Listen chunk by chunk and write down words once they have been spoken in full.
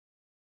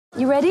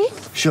You ready?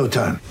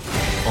 Showtime.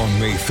 On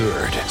May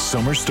 3rd,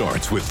 summer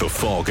starts with The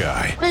Fall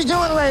Guy. Let's do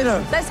it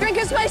later. Let's drink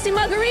a spicy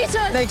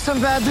margarita. Make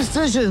some bad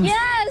decisions.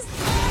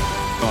 Yes!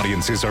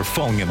 Audiences are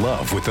falling in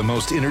love with the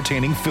most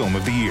entertaining film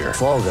of the year.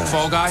 Fall Guy.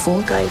 Fall Guy?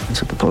 Fall Guy.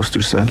 That's what the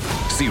poster said.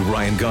 See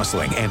Ryan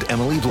Gosling and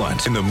Emily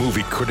Blunt in the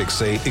movie critics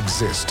say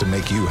exists to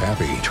make you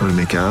happy. Trying to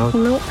make it out?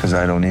 Nope. Because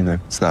I don't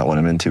either. It's not what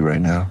I'm into right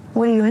now.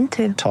 What are you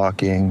into?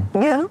 Talking.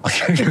 Yeah.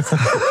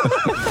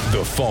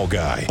 The Fall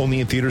Guy.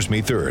 Only in theaters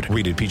May 3rd.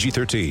 Rated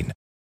PG-13.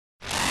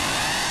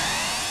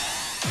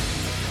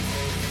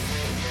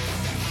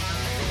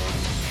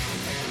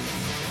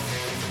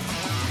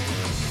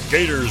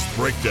 Gators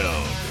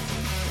Breakdown,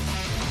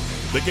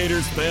 the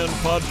Gators Fan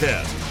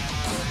Podcast,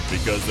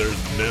 because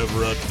there's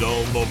never a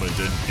dull moment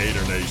in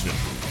Gator Nation.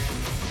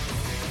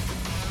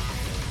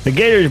 The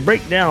Gators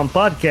Breakdown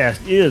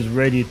Podcast is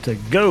ready to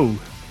go.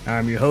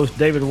 I'm your host,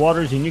 David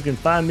Waters, and you can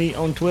find me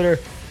on Twitter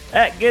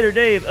at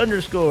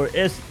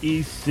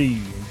GatorDave_SEC.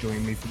 And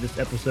joining me for this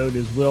episode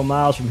is Will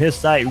Miles from his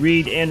site,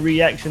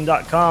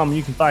 readandreaction.com.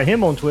 You can find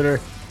him on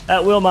Twitter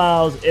at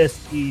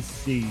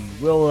WillMilesSEC.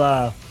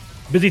 Will,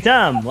 busy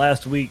time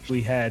last week.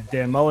 We had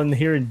Dan Mullen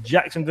here in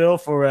Jacksonville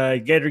for a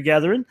Gator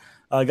gathering.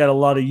 Got a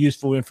lot of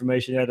useful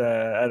information at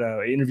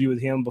a interview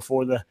with him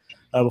before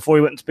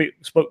he went and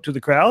spoke to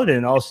the crowd,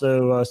 and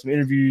also some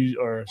interviews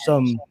or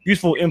some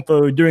useful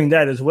info during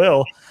that as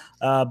well.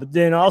 But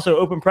then also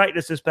open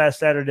practice this past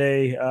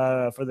Saturday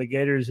for the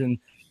Gators, and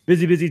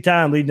busy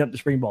time leading up to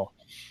spring ball.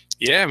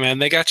 Yeah, man,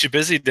 they got you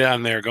busy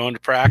down there, going to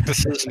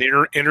practices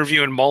and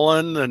interviewing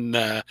Mullen,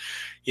 and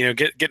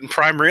getting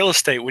prime real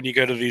estate when you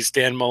go to these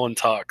Dan Mullen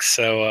talks.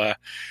 So,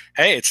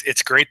 hey,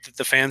 it's great that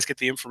the fans get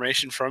the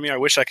information from you. I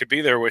wish I could be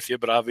there with you,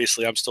 but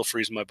obviously I'm still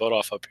freezing my butt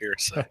off up here.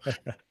 So,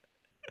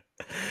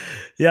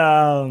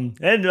 yeah,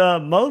 and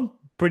Mullen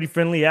pretty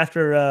friendly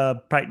after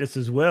practice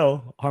as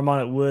well.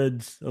 Harmonic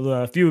Woods,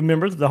 a few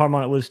members of the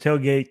Harmonic Woods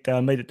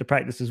tailgate made it to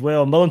practice as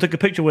well. Mullen took a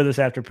picture with us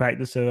after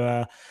practice,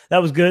 so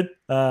that was good.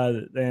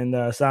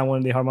 And signed one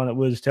of the Harmonic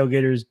Woods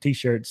tailgaters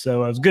t-shirts.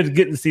 So it was good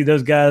getting to see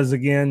those guys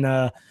again.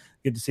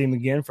 Good to see them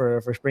again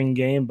for spring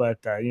game.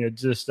 But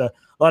just a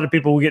lot of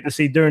people we get to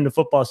see during the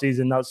football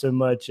season, not so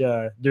much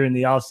during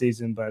the off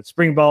season. But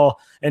spring ball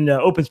and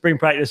open spring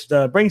practice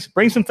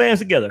brings some fans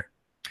together.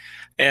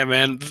 Yeah,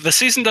 man, the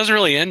season doesn't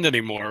really end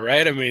anymore,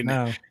 right? I mean,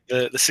 No.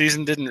 the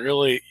season didn't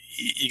really –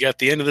 you got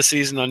the end of the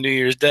season on New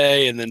Year's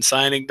Day and then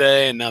signing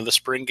day and now the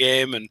spring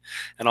game and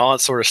all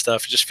that sort of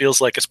stuff. It just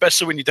feels like,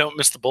 especially when you don't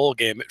miss the bowl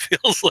game, it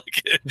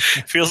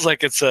feels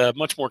like it's a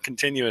much more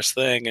continuous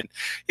thing. And,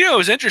 it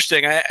was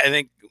interesting. I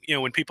think,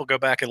 when people go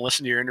back and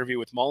listen to your interview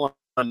with Mullen,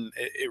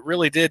 it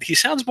really did. He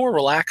sounds more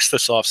relaxed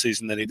this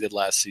offseason than he did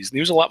last season. He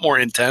was a lot more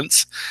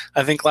intense,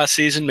 I think, last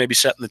season, maybe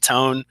setting the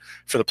tone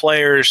for the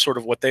players, sort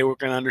of what they were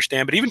going to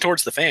understand, but even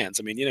towards the fans.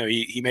 I mean,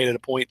 he made it a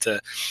point to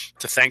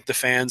thank the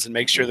fans and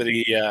make sure that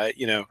he,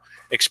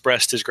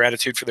 expressed his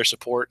gratitude for their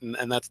support.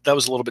 And that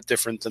was a little bit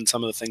different than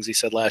some of the things he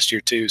said last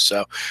year too.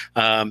 So,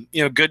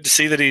 good to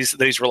see that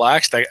he's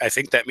relaxed. I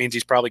think that means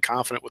he's probably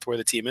confident with where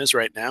the team is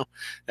right now.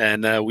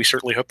 And we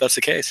certainly hope that's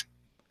the case.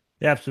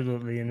 Yeah,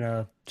 absolutely.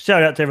 And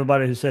shout out to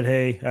everybody who said,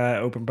 hey,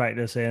 open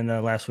practice and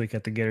last week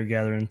at the Gator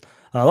Gathering.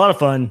 A lot of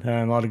fun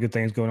and a lot of good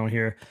things going on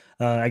here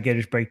at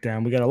Gators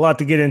Breakdown. We got a lot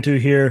to get into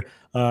here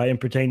in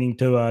pertaining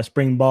to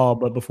spring ball.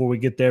 But before we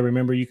get there,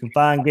 remember you can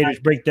find Gators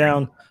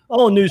Breakdown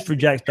on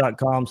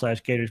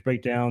newsforjacks.com/Gators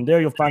Breakdown.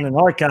 There you'll find an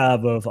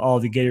archive of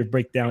all the Gators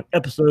Breakdown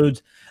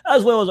episodes,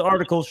 as well as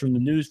articles from the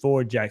News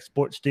for Jack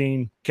sports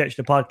team. Catch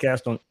the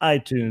podcast on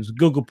iTunes,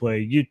 Google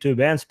Play, YouTube,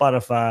 and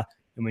Spotify.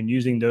 And when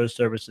using those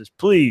services,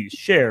 please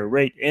share,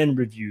 rate, and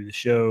review the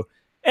show.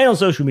 And on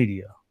social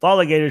media,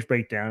 follow Gators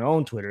Breakdown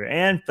on Twitter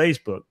and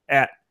Facebook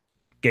at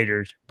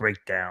Gators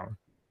Breakdown.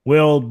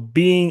 Well,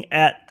 being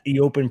at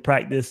the open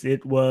practice,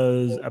 it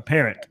was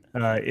apparent.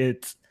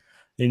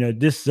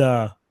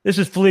 This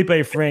is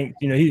Felipe Frank.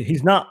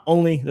 He's not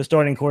only the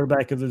starting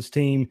quarterback of this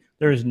team.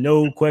 There is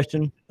no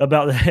question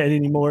about that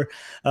anymore.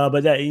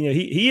 But that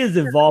he is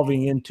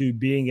evolving into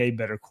being a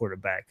better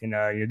quarterback. And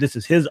this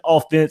is his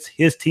offense,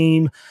 his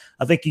team.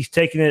 I think he's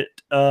taking it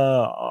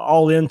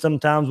all in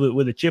sometimes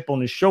with a chip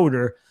on his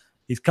shoulder.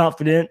 He's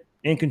confident,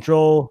 in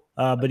control,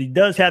 but he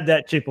does have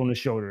that chip on his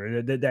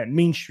shoulder. That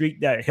mean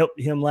streak that helped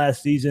him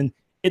last season.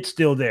 It's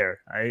still there.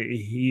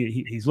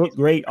 He's looked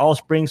great all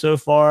spring so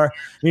far.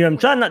 I'm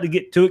trying not to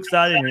get too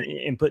excited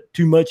and put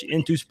too much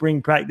into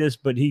spring practice,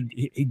 but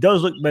he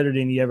does look better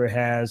than he ever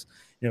has.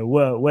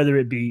 Whether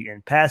it be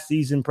in past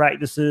season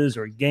practices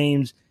or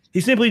games,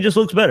 he simply just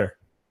looks better.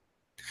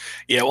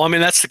 Yeah, well, I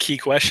mean, that's the key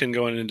question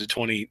going into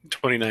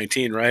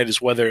 2019, right, is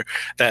whether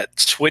that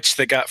switch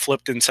that got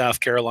flipped in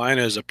South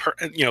Carolina is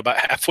about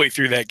halfway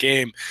through that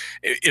game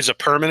is a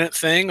permanent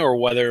thing, or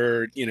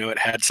whether, it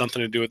had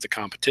something to do with the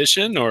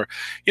competition, or,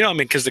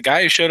 because the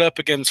guy who showed up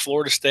against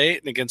Florida State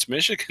and against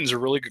Michigan's a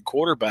really good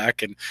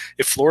quarterback. And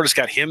if Florida's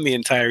got him the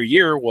entire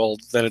year, well,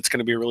 then it's going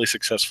to be a really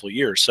successful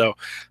year. So,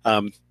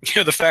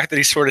 the fact that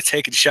he's sort of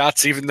taking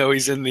shots, even though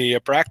he's in the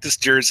practice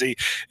jersey,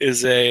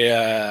 is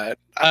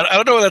I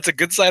don't know if that's a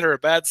good sign or a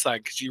bad sign,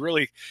 because you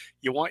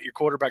want your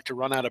quarterback to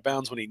run out of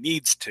bounds when he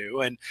needs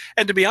to. And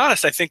to be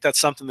honest, I think that's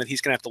something that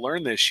he's going to have to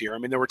learn this year. I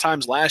mean, there were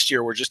times last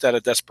year where just out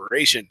of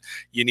desperation,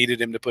 you needed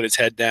him to put his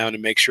head down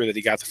and make sure that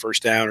he got the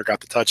first down or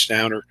got the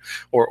touchdown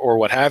or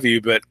what have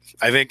you. But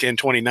I think in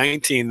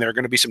 2019, there are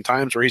going to be some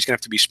times where he's going to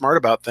have to be smart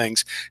about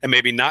things and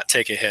maybe not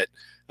take a hit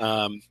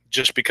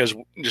just because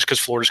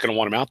Florida's going to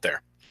want him out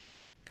there.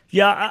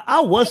 Yeah,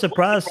 I was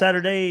surprised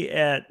Saturday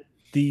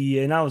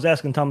and I was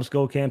asking Thomas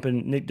Goldcamp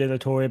and Nick De La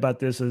Torre about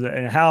this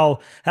and how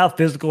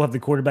physical have the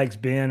quarterbacks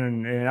been,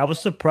 and I was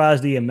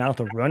surprised the amount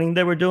of running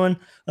they were doing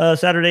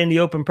Saturday in the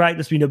open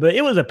practice. But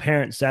it was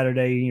apparent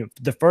Saturday.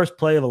 The first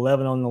play of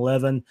 11 on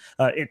 11,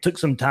 it took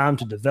some time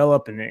to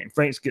develop, and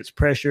Franks gets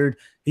pressured.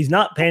 He's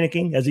not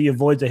panicking as he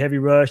avoids a heavy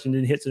rush and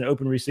then hits an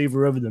open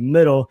receiver over the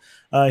middle.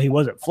 He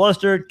wasn't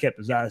flustered, kept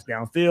his eyes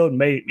downfield,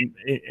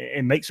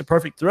 and makes a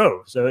perfect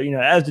throw. So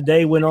as the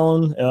day went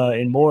on,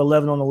 in more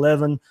 11 on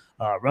 11.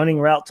 Running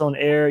routes on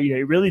air,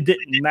 it really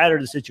didn't matter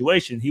the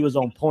situation. He was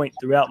on point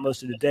throughout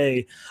most of the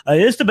day.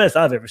 It's the best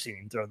I've ever seen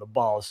him throw the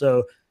ball.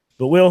 So,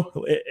 but Will,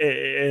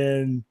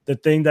 and the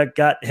thing that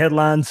got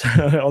headlines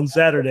on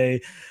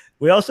Saturday,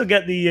 we also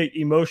got the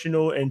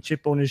emotional and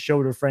chip on his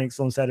shoulder Franks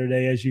on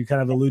Saturday, as you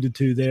kind of alluded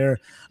to there.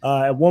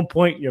 At one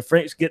point,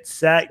 Franks gets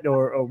sacked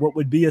or what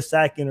would be a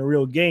sack in a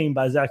real game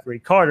by Zachary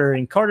Carter,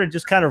 and Carter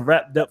just kind of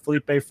wrapped up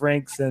Felipe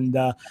Franks. And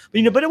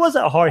but it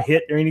wasn't a hard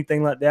hit or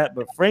anything like that.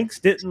 But Franks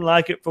didn't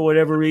like it for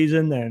whatever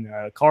reason, and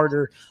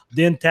Carter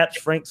then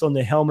taps Franks on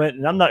the helmet.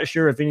 And I'm not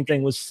sure if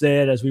anything was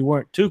said, as we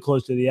weren't too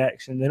close to the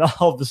action. Then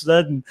all of a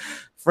sudden,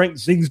 Frank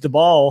zings the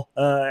ball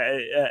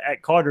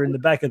at Carter in the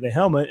back of the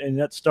helmet, and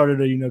that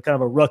started a kind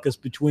of a ruckus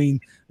between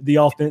the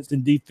offense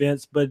and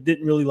defense, but it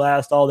didn't really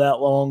last all that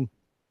long.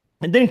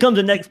 And then comes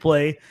the next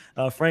play.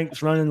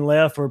 Frank's running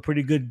left for a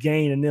pretty good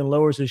gain, and then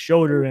lowers his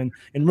shoulder and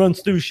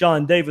runs through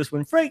Sean Davis.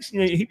 When Frank's,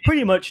 he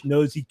pretty much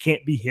knows he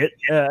can't be hit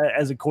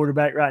as a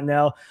quarterback right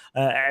now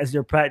as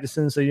they're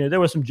practicing. So, there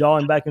was some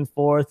jawing back and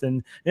forth,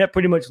 and that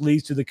pretty much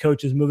leads to the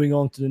coaches moving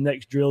on to the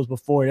next drills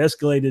before it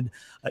escalated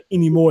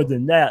any more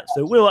than that.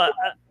 So, Will,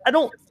 I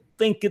don't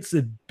think it's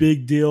a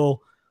big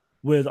deal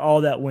with all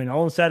that went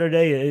on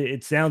Saturday.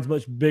 It sounds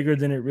much bigger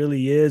than it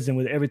really is. And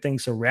with everything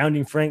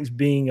surrounding Franks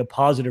being a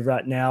positive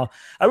right now,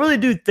 I really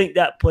do think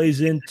that plays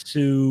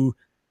into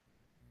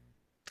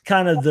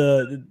kind of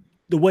the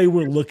way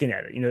we're looking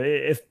at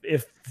it.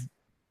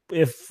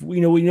 If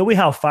we know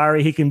how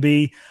fiery he can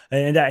be,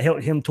 and that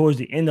helped him towards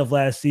the end of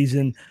last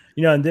season,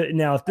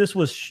 now if this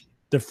was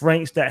the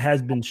Franks that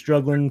has been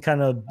struggling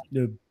kind of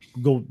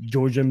go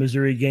Georgia,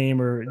 Missouri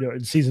game or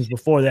seasons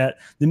before that,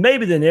 then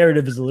maybe the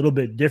narrative is a little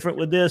bit different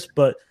with this.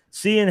 But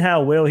seeing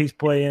how well he's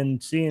playing,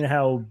 seeing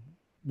how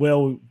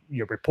well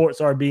reports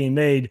are being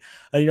made,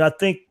 I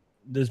think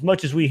as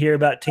much as we hear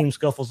about team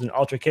scuffles and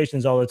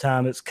altercations all the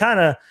time, it's kind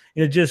of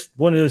just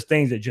one of those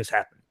things that just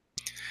happen.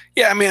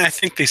 Yeah, I mean, I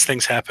think these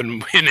things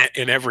happen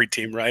in every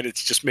team, right?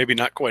 It's just maybe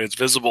not quite as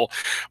visible,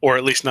 or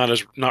at least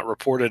not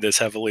reported as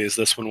heavily as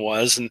this one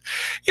was. And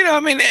I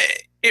mean,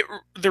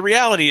 the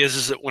reality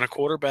is that when a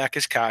quarterback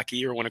is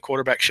cocky or when a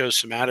quarterback shows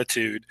some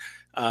attitude,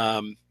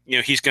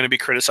 he's going to be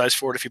criticized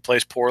for it if he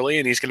plays poorly,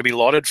 and he's going to be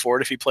lauded for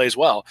it if he plays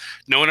well.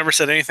 No one ever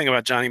said anything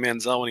about Johnny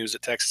Manziel when he was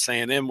at Texas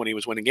A&M when he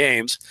was winning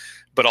games,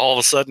 but all of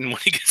a sudden when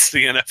he gets to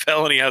the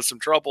NFL and he has some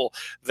trouble,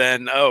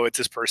 then it's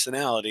his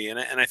personality. And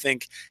I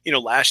think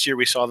last year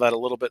we saw that a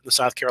little bit in the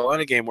South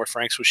Carolina game where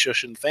Franks was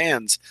shushing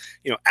fans.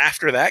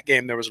 After that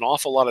game there was an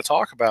awful lot of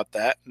talk about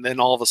that, and then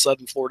all of a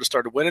sudden Florida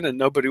started winning, and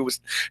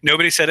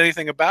nobody said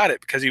anything about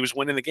it because he was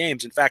winning the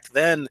games. In fact,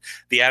 then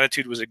the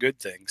attitude was a good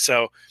thing.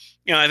 So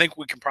I think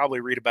we can probably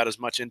read about as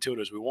much into it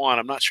as we want.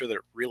 I'm not sure that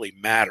it really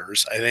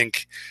matters. I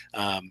think,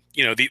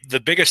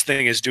 the biggest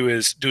thing is do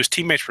his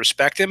teammates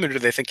respect him, or do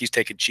they think he's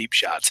taking cheap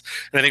shots?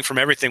 And I think from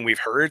everything we've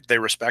heard, they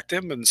respect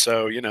him. And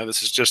so,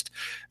 this is just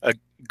a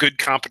good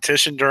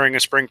competition during a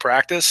spring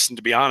practice. And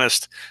to be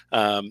honest,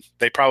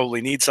 they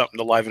probably need something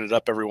to liven it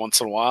up every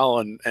once in a while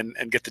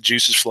and get the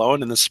juices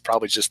flowing. And this is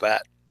probably just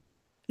that.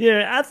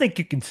 Yeah, I think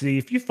you can see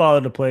if you follow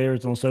the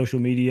players on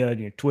social media,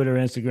 Twitter,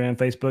 Instagram,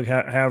 Facebook,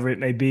 however it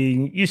may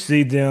be, you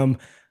see them.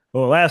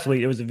 Well, last week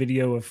there was a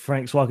video of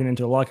Franks walking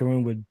into a locker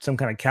room with some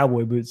kind of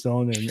cowboy boots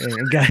on,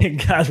 and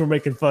guys were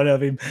making fun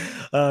of him,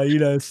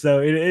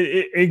 so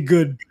in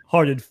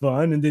good-hearted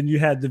fun. And then you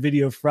had the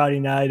video Friday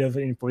night of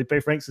Felipe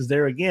Franks is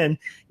there again.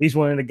 He's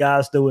one of the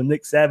guys throwing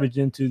Nick Savage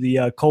into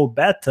the cold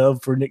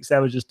bathtub for Nick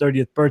Savage's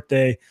 30th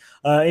birthday.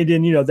 And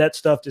then, that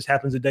stuff just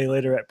happens a day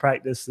later at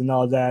practice and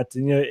all that.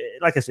 And,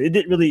 like I said, it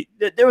didn't really –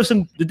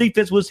 the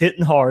defense was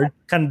hitting hard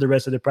kind of the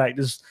rest of the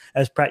practice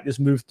as practice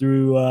moved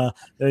through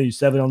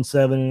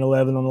 7-on-7 and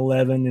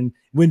 11-on-11. And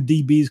when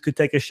DBs could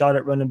take a shot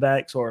at running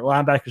backs or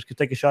linebackers could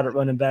take a shot at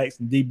running backs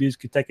and DBs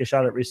could take a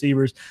shot at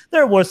receivers,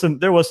 there was some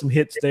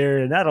hits there.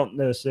 And that don't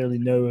necessarily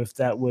know if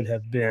that would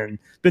have been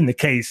the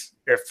case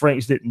if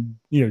Franks didn't,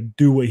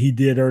 do what he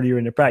did earlier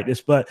in the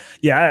practice. But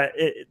yeah,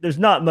 there's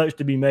not much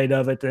to be made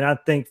of it. And I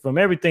think from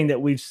everything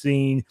that we've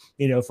seen,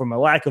 from a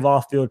lack of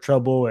off-field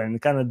trouble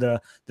and kind of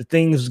the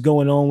things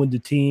going on with the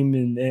team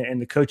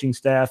and the coaching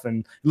staff,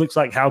 and it looks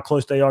like how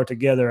close they are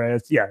together,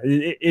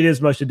 it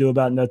is much to do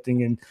about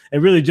nothing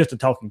and really just a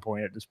talking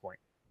point at this point.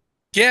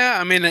 Yeah,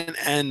 I mean,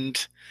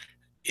 and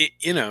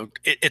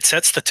it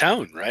sets the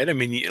tone, right? I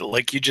mean,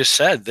 like you just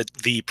said, that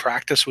the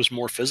practice was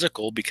more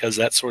physical because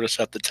that sort of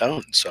set the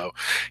tone. So,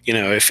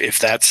 if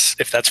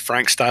that's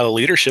Frank's style of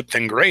leadership,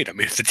 then great. I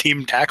mean, if the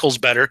team tackles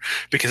better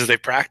because they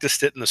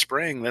practiced it in the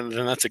spring, then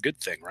that's a good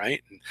thing,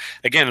 right? And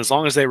again, as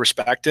long as they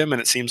respect him,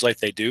 and it seems like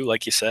they do,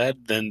 like you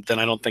said, then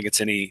I don't think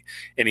it's any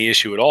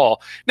issue at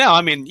all. Now,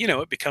 I mean,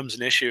 it becomes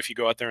an issue if you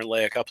go out there and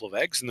lay a couple of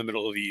eggs in the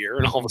middle of the year,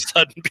 and all of a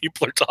sudden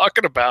people are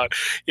talking about,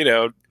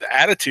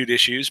 attitude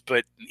issues.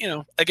 But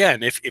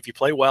again, if you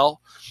play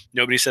well,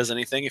 nobody says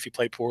anything. If you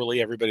play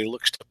poorly, everybody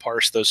looks to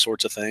parse those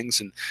sorts of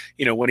things. And,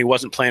 when he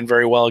wasn't playing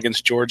very well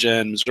against Georgia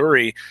and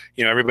Missouri,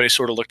 everybody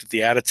sort of looked at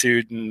the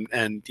attitude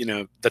and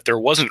that there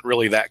wasn't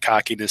really that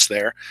cockiness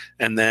there.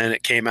 And then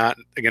it came out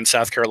against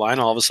South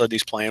Carolina. All of a sudden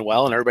he's playing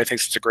well and everybody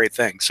thinks it's a great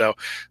thing. So,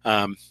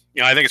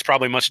 I think it's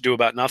probably much ado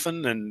about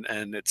nothing,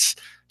 and it's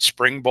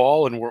spring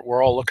ball, and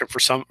we're all looking for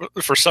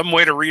some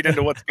way to read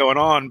into what's going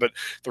on. But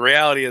the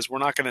reality is, we're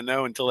not going to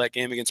know until that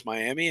game against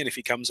Miami. And if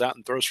he comes out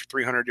and throws for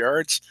 300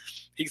 yards,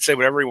 he can say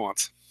whatever he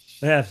wants.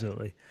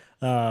 Absolutely.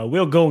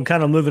 We'll go and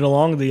kind of moving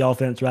along the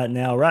offense right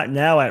now. Right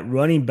now at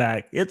running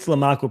back, it's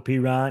La'Mical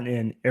Perine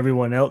and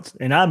everyone else.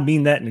 And I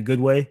mean that in a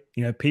good way.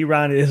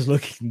 Perine is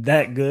looking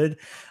that good.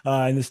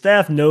 And the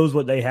staff knows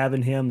what they have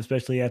in him,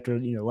 especially after,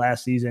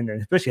 last season,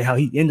 and especially how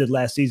he ended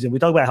last season. We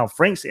talk about how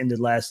Franks ended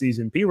last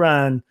season.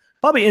 Perine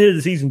probably ended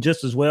the season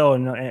just as well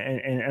and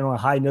on a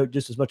high note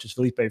just as much as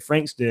Felipe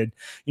Franks did.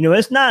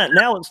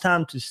 It's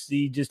time to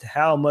see just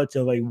how much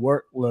of a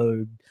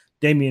workload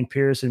Dameon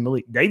Pierce and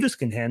Malik Davis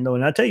can handle.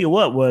 And I tell you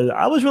what,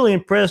 I was really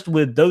impressed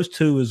with those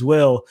two as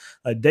well.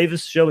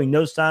 Davis showing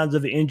no signs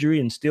of an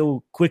injury and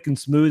still quick and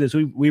smooth as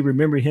we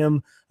remember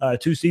him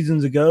 2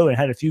 seasons ago, and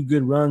had a few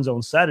good runs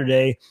on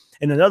Saturday.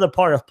 And another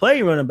part of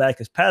playing running back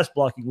is pass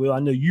blocking. Will, I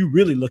know you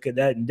really look at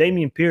that. And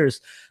Dameon Pierce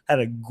had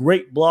a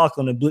great block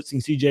on the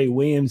blitzing C.J.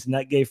 Williams, and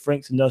that gave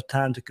Franks enough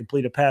time to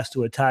complete a pass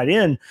to a tight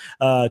end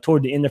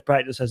toward the end of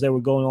practice as they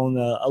were going on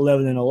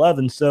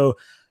 11-11. So,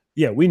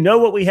 yeah, we know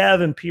what we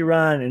have in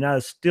Perine, and I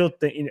still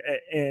think,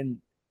 and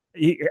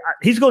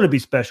he's going to be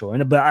special.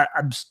 But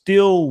I'm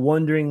still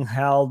wondering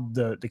how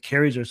the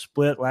carries are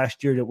split.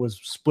 Last year, it was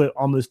split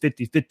almost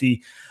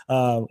 50-50,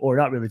 or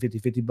not really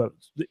 50-50, but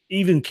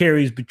even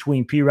carries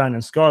between Perine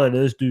and Scarlett.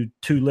 Those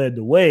two led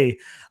the way.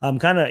 I'm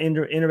kind of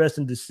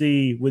interested to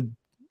see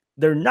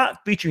they're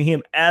not featuring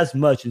him as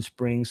much in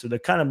spring, so they're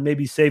kind of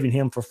maybe saving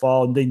him for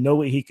fall, and they know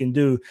what he can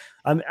do.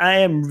 I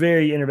am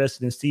very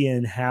interested in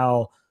seeing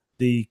how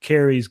the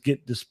carries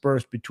get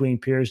dispersed between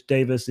Pierce,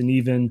 Davis, and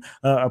even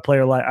a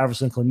player like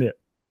Iverson Clement.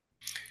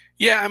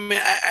 Yeah, I mean,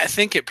 I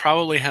think it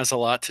probably has a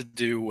lot to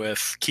do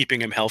with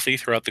keeping him healthy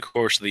throughout the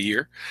course of the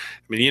year.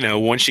 I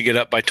mean, once you get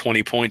up by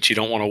 20 points, you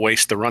don't want to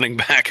waste the running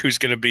back who's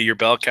going to be your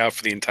bell cow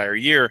for the entire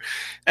year.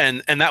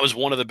 And that was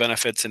one of the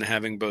benefits in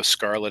having both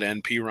Scarlett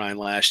and Perine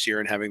last year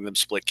and having them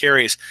split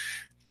carries.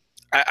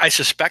 I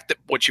suspect that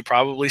what you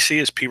probably see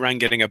is Perine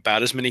getting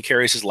about as many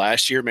carries as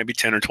last year, maybe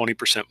 10 or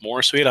 20%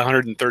 more. So he had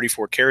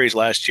 134 carries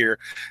last year,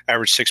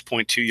 averaged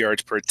 6.2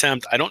 yards per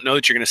attempt. I don't know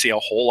that you're going to see a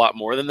whole lot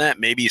more than that.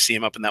 Maybe you see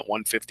him up in that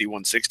 150,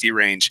 160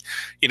 range,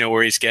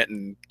 where he's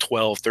getting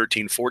 12,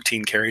 13,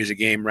 14 carries a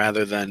game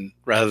rather than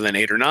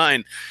 8 or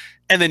 9.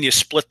 And then you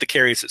split the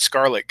carries that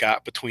Scarlett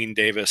got between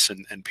Davis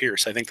and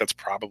Pierce. I think that's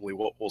probably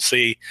what we'll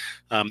see,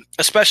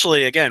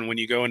 especially, again, when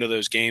you go into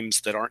those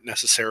games that aren't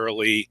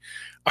necessarily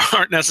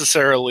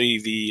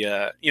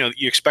the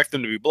you expect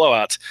them to be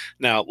blowouts.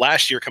 Now,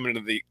 last year, coming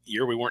into the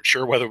year, we weren't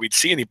sure whether we'd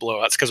see any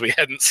blowouts because we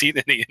hadn't seen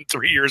any in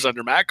 3 years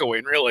under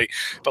McElwain, really.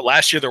 But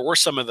last year there were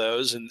some of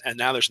those, and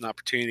now there's an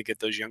opportunity to get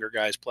those younger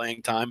guys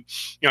playing time.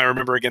 I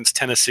remember against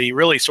Tennessee,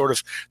 really sort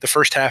of the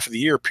first half of the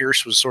year,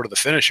 Pierce was sort of the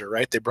finisher,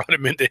 right? They brought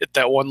him in to hit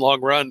that one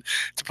long run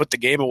to put the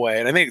game away,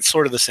 and I think it's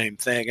sort of the same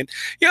thing. And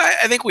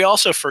I think we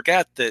also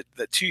forget that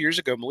 2 years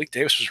ago, Malik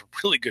Davis was a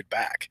really good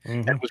back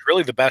and was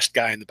really the best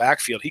guy in the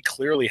backfield. He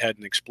clearly had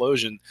an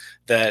explosion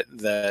that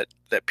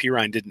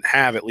Perine didn't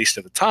have, at least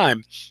at the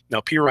time. Now,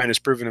 Perine has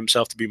proven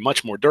himself to be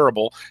much more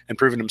durable and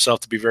proven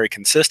himself to be very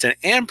consistent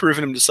and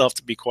proven himself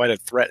to be quite a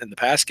threat in the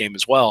pass game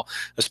as well,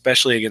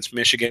 especially against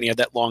Michigan. He had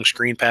that long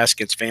screen pass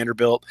against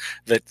Vanderbilt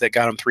that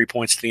got him 3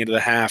 points at the end of the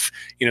half.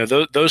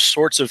 Those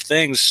sorts of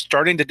things,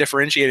 starting to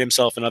differentiate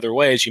himself in other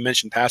ways. You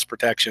mentioned pass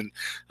protection.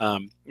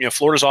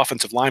 Florida's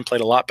offensive line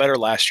played a lot better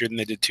last year than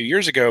they did 2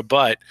 years ago,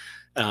 but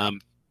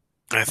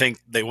I think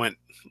they went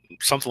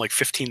something like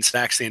 15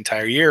 sacks the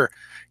entire year.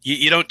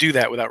 You don't do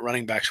that without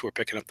running backs who are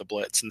picking up the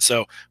blitz. And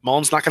so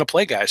Mullen's not going to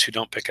play guys who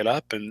don't pick it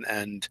up.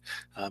 And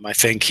I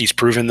think he's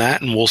proven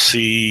that, and we'll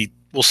see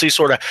we'll see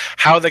sort of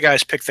how the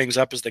guys pick things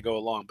up as they go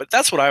along. But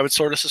that's what I would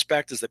sort of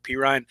suspect, is that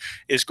Perine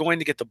is going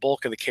to get the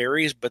bulk of the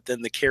carries, but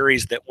then the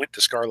carries that went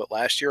to Scarlett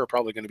last year are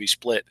probably going to be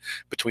split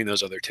between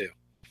those other two.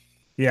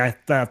 Yeah,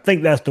 I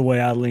think that's the way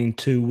I lean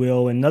too,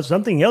 Will. And that's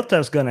something else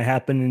that's going to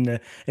happen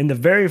in the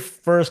very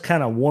first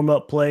kind of warm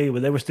up play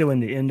where they were still in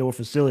the indoor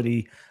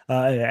facility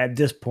at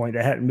this point.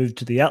 They hadn't moved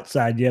to the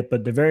outside yet,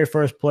 but the very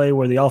first play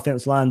where the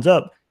offense lines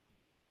up,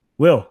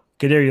 Will,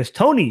 Kadarius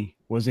Toney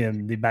was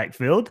in the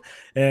backfield,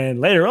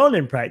 and later on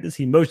in practice,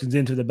 he motions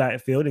into the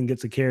backfield and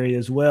gets a carry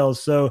as well.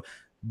 So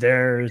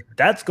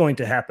that's going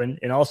to happen,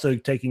 and also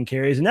taking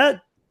carries, and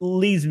that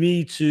leads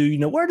me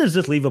to, where does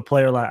this leave a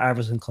player like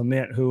Iverson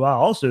Clement, who I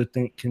also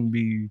think can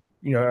be,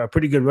 a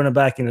pretty good running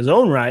back in his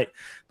own right,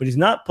 but he's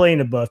not playing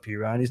above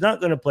Perine. He's not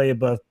going to play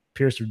above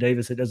Pierce or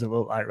Davis. It doesn't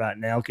look like right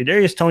now.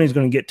 Kadarius Toney is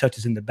going to get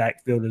touches in the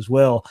backfield as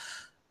well.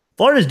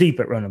 Florida's deep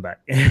at running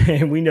back,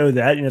 and we know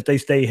that. And if they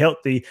stay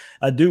healthy,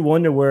 I do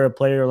wonder where a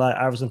player like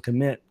Iverson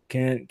Clement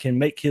can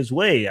make his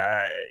way.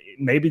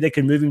 Maybe they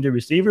can move him to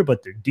receiver,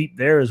 but they're deep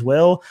there as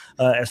well.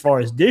 As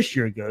far as this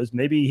year goes,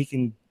 maybe he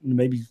can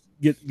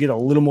get a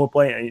little more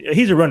play.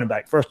 He's a running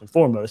back first and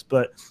foremost,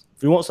 but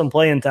if we want some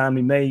playing time,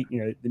 we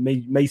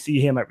may see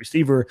him at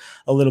receiver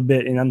a little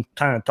bit. And I'm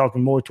kind of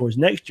talking more towards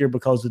next year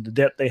because of the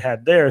depth they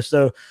have there.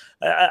 So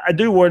I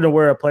do wonder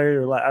where a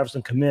player like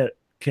Iverson Clement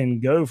can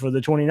go for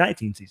the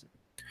 2019 season.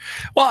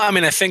 Well, I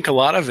mean, I think a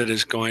lot of it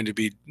is going to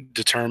be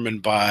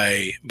determined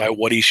by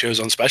what he shows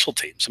on special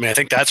teams. I mean, I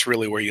think that's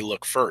really where you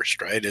look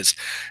first, right? Is,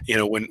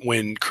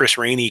 when Chris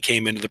Rainey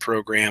came into the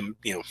program,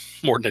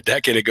 more than a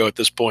decade ago at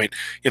this point,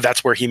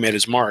 that's where he made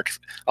his mark.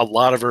 A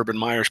lot of Urban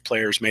Meyer's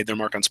players made their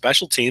mark on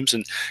special teams.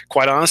 And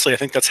quite honestly, I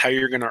think that's how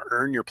you're going to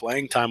earn your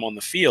playing time on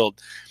the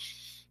field.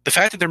 The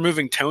fact that they're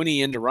moving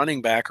Toney into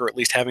running back, or at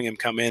least having him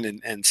come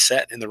in and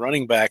set in the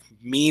running back,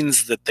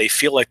 means that they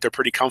feel like they're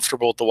pretty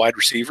comfortable at the wide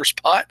receiver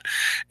spot.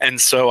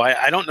 And so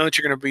I don't know that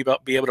you're going to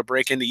be able to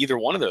break into either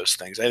one of those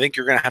things. I think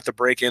you're going to have to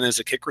break in as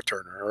a kick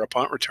returner or a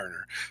punt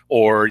returner,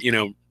 or,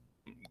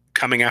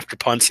 coming after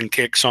punts and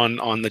kicks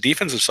on the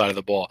defensive side of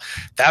the ball.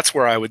 That's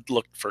where I would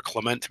look for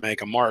Clement to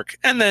make a mark.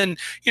 And then,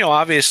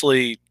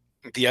 obviously,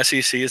 the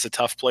SEC is a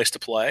tough place to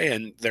play,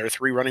 and there are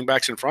three running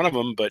backs in front of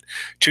them. But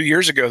 2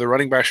 years ago, the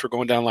running backs were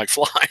going down like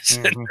flies.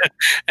 Mm-hmm.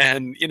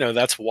 and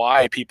that's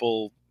why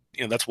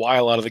that's why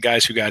a lot of the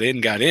guys who got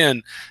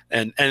in.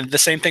 And the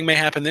same thing may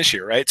happen this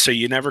year, right? So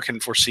you never can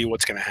foresee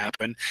what's going to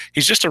happen.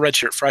 He's just a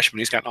redshirt freshman.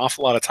 He's got an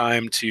awful lot of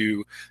time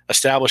to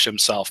establish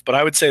himself. But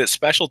I would say that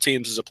special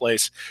teams is a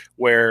place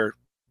where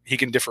he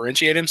can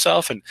differentiate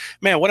himself. And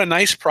man, what a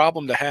nice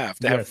problem to have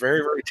very,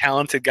 very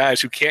talented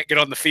guys who can't get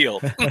on the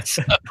field.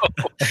 So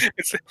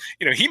it's,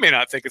 he may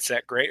not think it's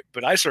that great,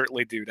 but I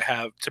certainly do,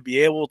 to be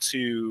able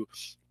to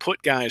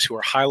put guys who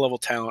are high level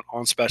talent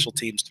on special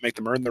teams, to make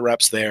them earn the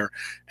reps there,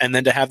 and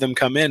then to have them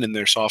come in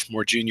their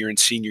sophomore, junior, and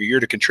senior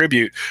year to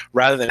contribute,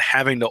 rather than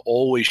having to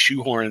always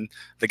shoehorn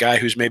the guy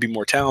who's maybe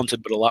more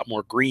talented but a lot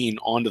more green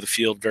onto the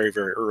field very,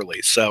 very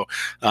early. So,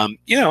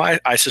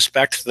 I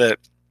suspect that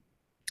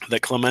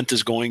Clement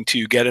is going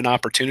to get an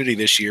opportunity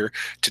this year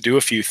to do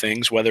a few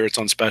things, whether it's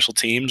on special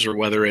teams or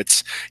whether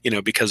it's,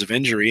 because of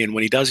injury. And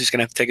when he does, he's going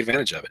to have to take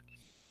advantage of it.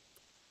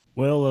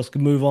 Well, let's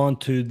move on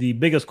to the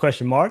biggest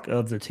question mark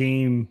of the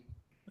team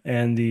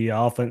and the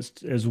offense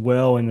as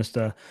well. And it's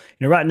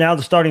right now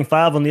the starting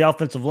five on the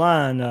offensive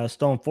line: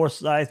 Stone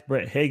Forsythe,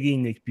 Brett Hagee,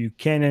 Nick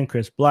Buchanan,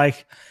 Chris Blythe,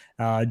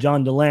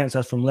 John DeLance.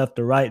 That's from left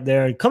to right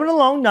there, coming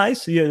along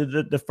nice.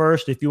 The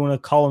first, if you want to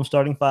call them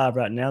starting five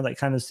right now, that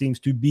kind of seems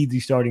to be the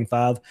starting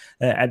five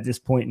at this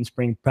point in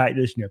spring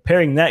practice.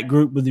 Pairing that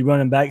group with the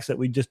running backs that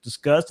we just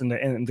discussed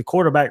and the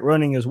quarterback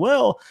running as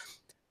well.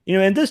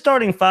 And this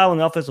starting five on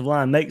the offensive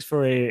line makes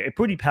for a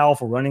pretty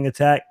powerful running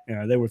attack.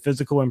 They were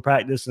physical in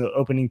practice,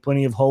 opening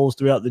plenty of holes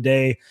throughout the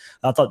day.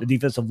 I thought the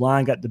defensive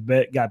line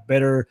got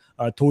better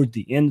towards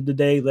the end of the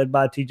day, led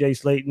by T.J.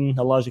 Slayton,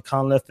 Elijah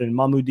Conleth, and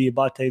Mamu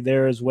Diabate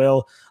there as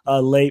well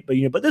late.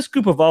 But this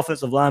group of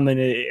offensive linemen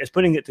is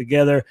putting it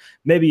together,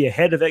 maybe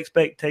ahead of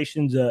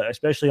expectations,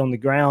 especially on the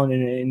ground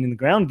and in the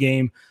ground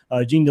game.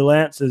 Gene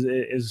DeLance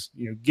is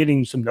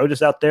getting some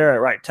notice out there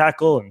at right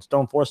tackle, and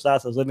Stone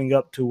Forsythe is living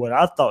up to what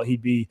I thought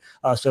he'd be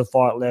so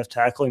far at left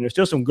tackle. And there's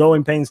still some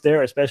growing pains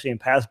there, especially in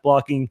pass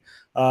blocking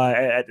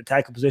at the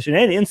tackle position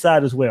and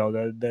inside as well.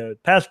 The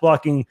pass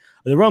blocking,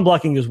 the run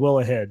blocking is well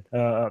ahead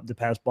of the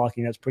pass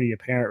blocking. That's pretty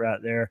apparent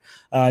right there.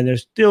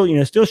 There's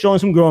still showing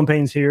some growing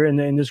pains here,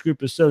 and this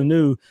group is so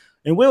new.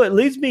 And it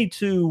leads me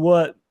to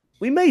what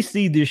we may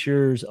see this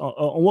year's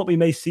on what we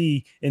may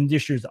see in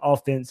this year's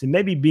offense, and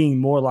maybe being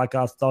more like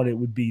I thought it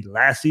would be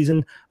last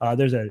season.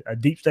 There's a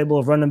deep stable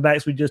of running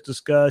backs we just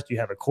discussed. You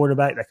have a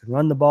quarterback that can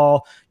run the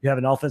ball. You have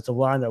an offensive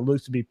line that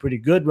looks to be pretty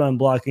good run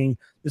blocking.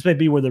 This may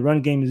be where the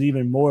run game is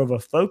even more of a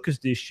focus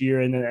this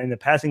year, and the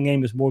passing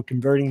game is more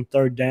converting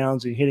third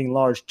downs and hitting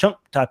large chunk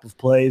type of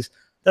plays.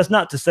 That's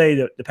not to say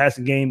that the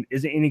passing game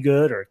isn't any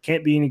good or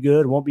can't be any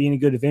good or won't be any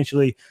good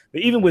eventually.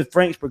 But even with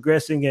Franks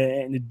progressing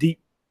and the deep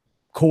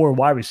core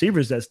wide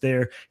receivers that's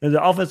there,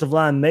 the offensive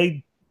line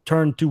may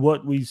turn to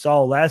what we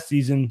saw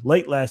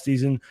late last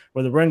season,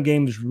 where the run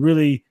games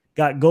really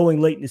got going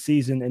late in the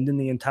season, and then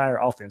the entire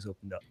offense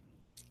opened up.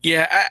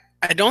 Yeah,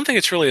 I don't think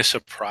it's really a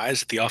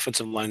surprise that the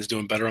offensive line is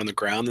doing better on the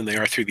ground than they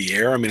are through the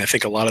air. I mean, I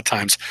think a lot of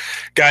times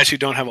guys who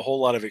don't have a whole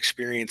lot of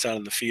experience out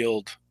in the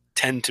field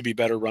tend to be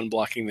better run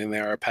blocking than they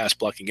are pass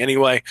blocking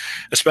anyway,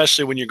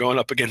 especially when you're going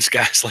up against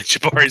guys like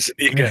Jabari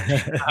Zuniga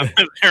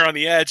there on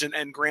the edge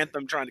and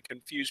Grantham trying to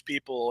confuse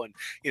people. And,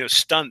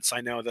 stunts I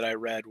know that I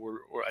read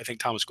were I think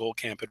Thomas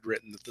Goldcamp had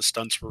written that the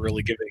stunts were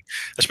really giving,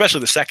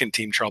 especially the second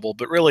team, trouble.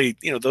 But really,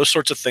 those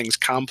sorts of things,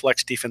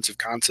 complex defensive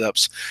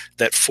concepts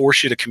that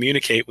force you to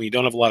communicate when you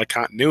don't have a lot of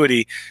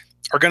continuity,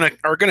 are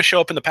gonna show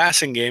up in the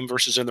passing game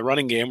versus in the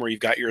running game, where you've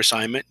got your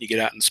assignment, you get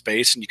out in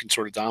space, and you can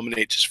sort of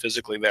dominate just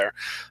physically there.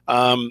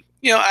 I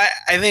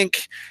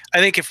think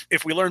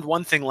if we learned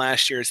one thing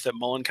last year, it's that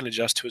Mullen can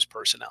adjust to his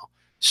personnel.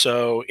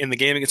 So in the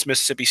game against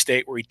Mississippi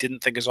State, where he didn't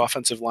think his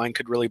offensive line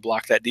could really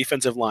block that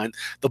defensive line,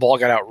 the ball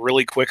got out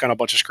really quick on a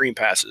bunch of screen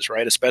passes,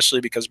 right?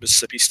 Especially because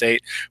Mississippi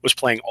State was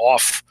playing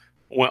off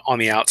on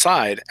the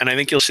outside. And I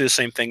think you'll see the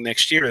same thing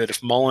next year, that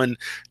if Mullen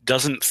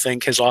doesn't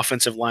think his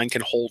offensive line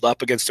can hold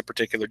up against a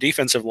particular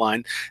defensive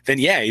line, then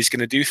he's going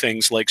to do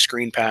things like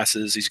screen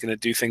passes. He's going to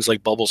do things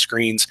like bubble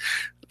screens,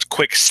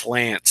 quick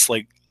slants,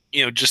 like,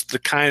 just the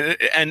kind of,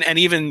 and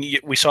even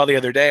we saw the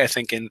other day, I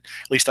think, at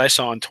least I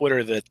saw on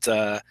Twitter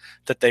that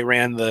they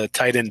ran the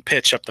tight end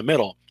pitch up the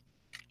middle.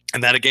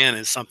 And that, again,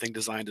 is something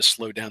designed to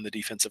slow down the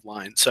defensive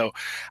line. So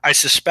I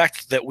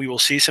suspect that we will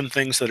see some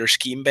things that are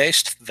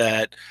scheme-based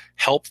that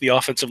help the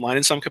offensive line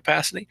in some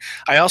capacity.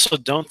 I also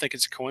don't think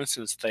it's a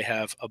coincidence that they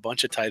have a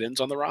bunch of tight ends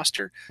on the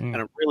roster, and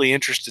I'm really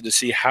interested to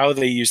see how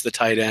they use the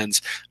tight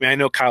ends. I mean, I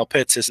know Kyle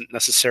Pitts isn't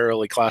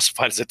necessarily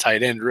classified as a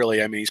tight end,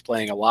 really. I mean, he's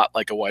playing a lot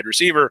like a wide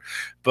receiver,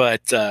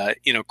 but,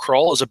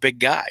 Kroll is a big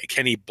guy.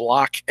 Can he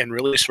block and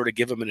really sort of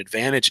give him an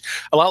advantage?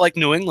 A lot like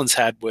New England's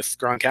had with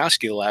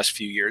Gronkowski the last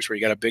few years, where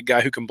you got a big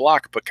guy who can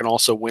block but can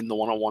also win the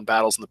one-on-one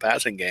battles in the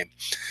passing game.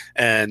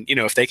 And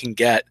if they can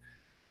get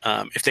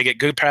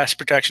good pass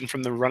protection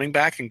from the running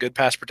back and good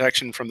pass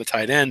protection from the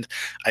tight end,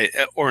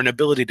 or an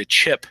ability to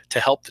chip to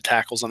help the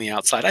tackles on the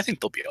outside, I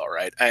think they'll be all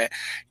right. I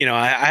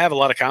have a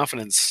lot of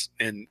confidence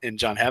in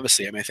John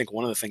Hevesy. I mean, I think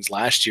one of the things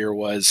last year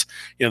was,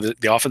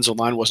 the offensive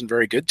line wasn't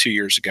very good 2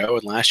 years ago,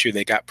 and last year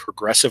they got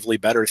progressively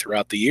better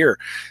throughout the year.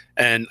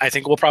 And I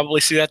think we'll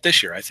probably see that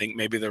this year. I think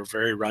maybe they're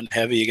very run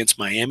heavy against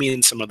Miami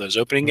in some of those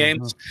opening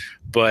games,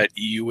 but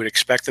you would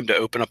expect them to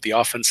open up the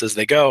offense as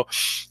they go.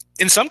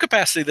 In some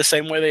capacity, the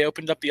same way they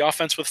opened up the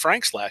offense with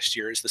Franks last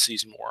year as the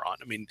season wore on.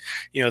 I mean,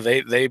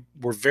 they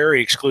were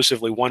very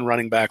exclusively one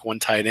running back, one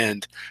tight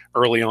end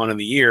early on in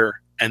the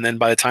year. And then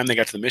by the time they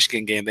got to the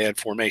Michigan game, they had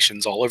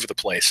formations all over the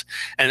place.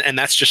 And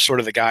that's just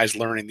sort of the guys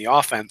learning the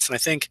offense. And I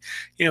think,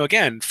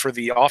 again, for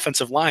the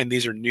offensive line,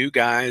 these are new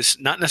guys,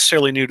 not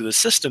necessarily new to the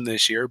system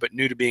this year, but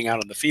new to being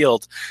out on the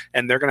field.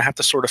 And they're going to have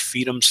to sort of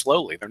feed them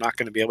slowly. They're not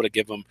going to be able to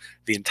give them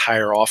the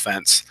entire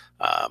offense,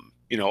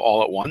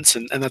 all at once.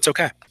 And that's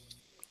okay.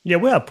 Yeah,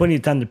 we'll have plenty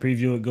of time to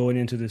preview it going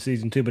into the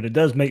season too, but it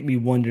does make me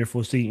wonder if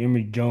we'll see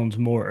Emory Jones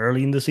more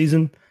early in the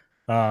season,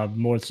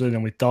 more so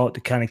than we thought, to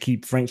kind of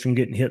keep Franks from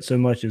getting hit so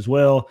much as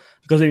well.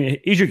 Because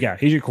he's your guy,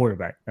 he's your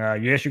quarterback.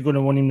 Yes, you're going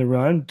to want him to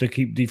run to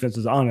keep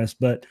defenses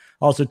honest, but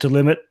also to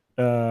limit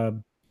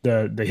the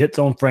hits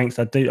on Franks.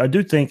 I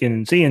do think,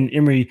 and seeing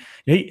Emory,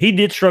 he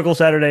did struggle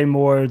Saturday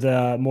more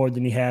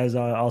than he has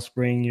all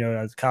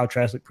spring. Kyle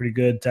Trask looked pretty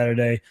good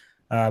Saturday.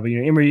 But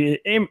Emory's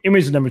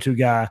the number 2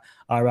 guy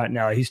right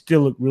now. He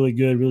still looked really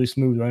good, really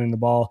smooth running the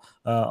ball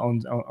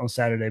on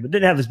Saturday, but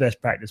didn't have his best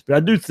practice. But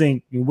I do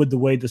think, with the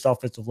way this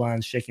offensive line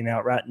is shaking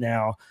out right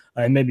now,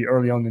 and maybe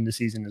early on in the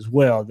season as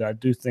well, that I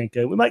do think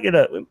we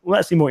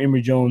might see more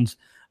Emory Jones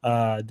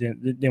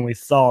than we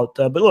thought.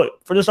 But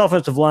look, for this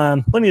offensive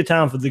line, plenty of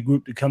time for the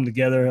group to come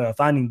together.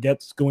 Finding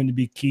depth is going to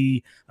be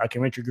key.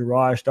 Can Richard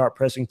Garage start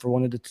pressing for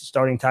one of the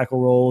starting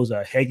tackle roles?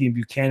 Hagee and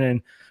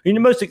Buchanan, the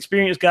most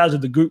experienced guys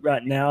of the group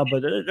right now,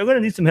 but they're going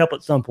to need some help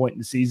at some point in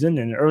the season.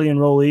 And early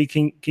enrollee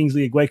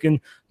Kingsley Igwekin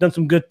done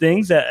some good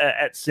things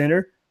at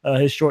center.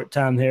 His short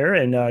time there,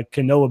 and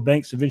can Noah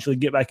Banks eventually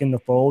get back in the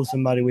fold?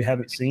 Somebody we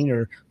haven't seen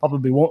or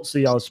probably won't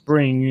see all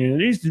spring.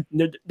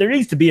 There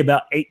needs to be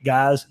about 8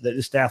 guys that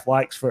the staff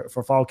likes for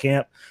fall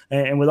camp,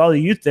 and with all the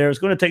youth there, it's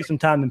going to take some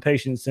time and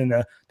patience. And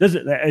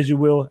as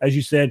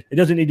you said, it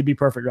doesn't need to be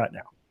perfect right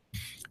now.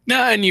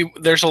 No, and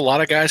there's a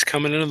lot of guys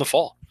coming in the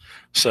fall.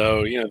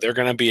 So, they're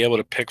going to be able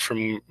to pick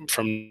from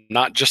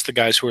not just the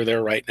guys who are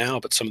there right now,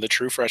 but some of the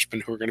true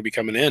freshmen who are going to be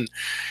coming in.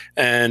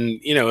 And,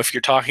 if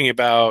you're talking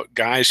about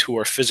guys who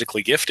are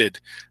physically gifted,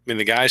 I mean,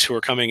 the guys who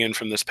are coming in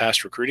from this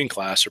past recruiting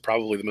class are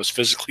probably the most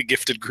physically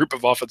gifted group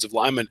of offensive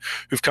linemen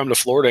who've come to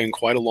Florida in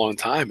quite a long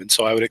time. And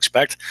so I would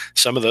expect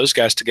some of those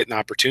guys to get an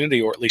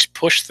opportunity, or at least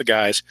push the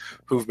guys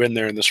who've been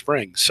there in the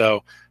spring.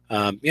 So,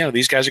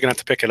 these guys are going to have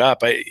to pick it up.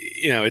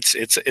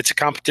 It's a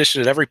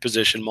competition at every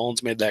position.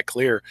 Mullins made that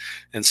clear.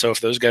 And so if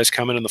those guys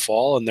come in the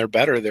fall and they're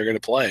better, they're going to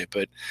play.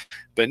 But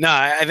no,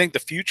 I think the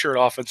future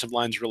at offensive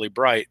line is really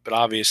bright, but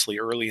obviously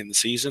early in the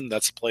season,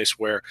 that's a place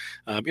where,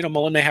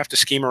 Mullen may have to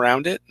scheme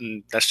around it.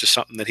 And that's just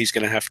something that he's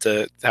going to have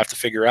to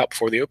figure out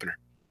before the opener.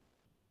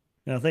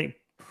 I think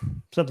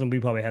something we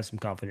probably have some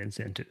confidence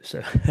in too.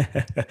 So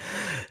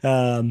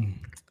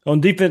on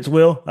defense,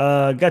 Will,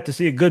 got to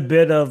see a good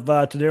bit of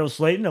Tadarius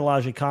Slayton,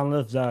 Elijah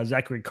Conliffe,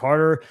 Zachary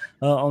Carter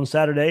on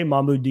Saturday,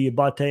 Mahmoud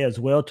Diabate as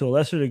well to a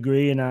lesser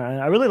degree. And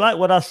I really like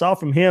what I saw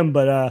from him,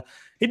 but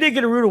he did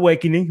get a rude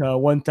awakening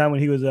one time when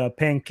he was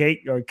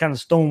pancaked or kind of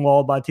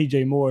stonewalled by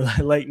TJ Moore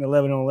late in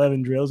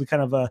 11-on-11 drills. And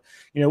kind of,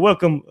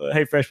 welcome,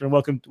 hey, freshman,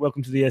 welcome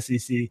to the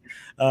SEC.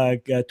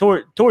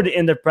 Toward the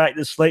end of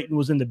practice, Slayton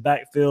was in the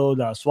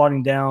backfield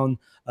swatting down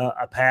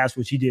a pass,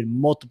 which he did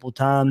multiple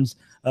times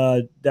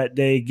that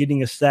day,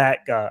 getting a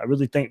sack. I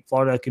really think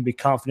Florida can be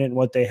confident in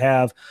what they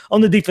have. On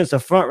the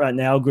defensive front right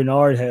now,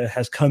 Grenard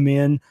has come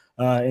in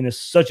and is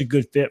such a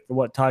good fit for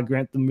what Todd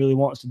Grantham really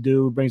wants to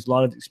do. Brings a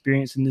lot of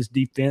experience in this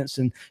defense,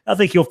 and I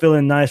think he'll fill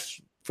in nice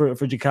for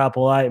Ja'Kai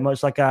Polite,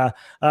 much like I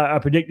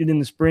predicted in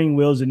the spring.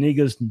 Will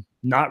Zuniga's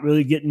not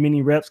really getting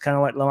many reps, kind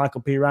of like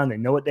Michael P. Ryan. They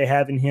know what they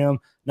have in him,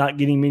 not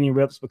getting many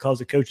reps because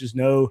the coaches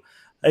know,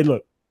 hey,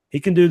 look, he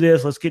can do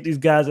this. Let's get these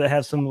guys that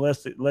have some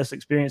less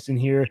experience in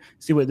here,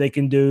 see what they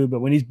can do. But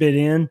when he's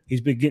been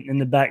getting in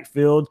the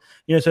backfield.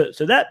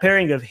 So that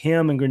pairing of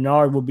him and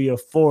Grenard will be a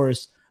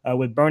force.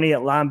 With Bernie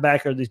at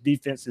linebacker, this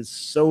defense is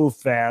so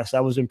fast.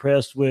 I was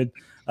impressed with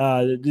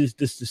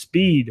the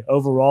speed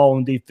overall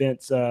on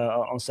defense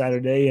on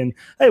Saturday. And,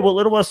 hey, what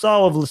little I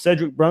saw of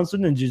Cedric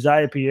Brunson and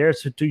Josiah Pierre,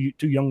 so two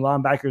young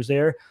linebackers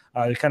there,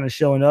 kind of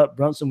showing up.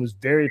 Brunson was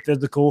very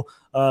physical,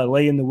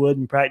 laying the wood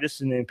in practice,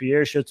 and then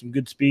Pierre showed some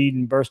good speed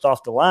and burst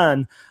off the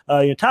line.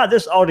 Tie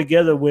this all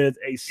together with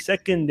a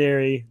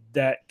secondary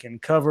that can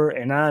cover,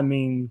 and I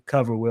mean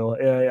cover, Will.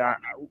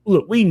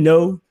 Look, we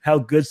know how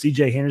good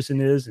C.J.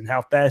 Henderson is and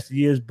how fast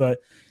he is, but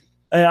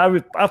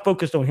I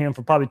focused on him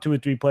for probably 2 or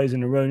 3 plays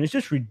in a row, and it's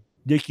just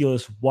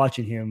ridiculous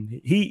watching him.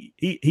 He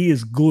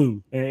is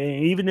glue.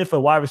 And even if a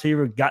wide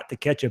receiver got to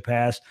catch a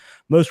pass,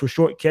 most were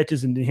short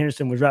catches, and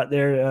Henderson was right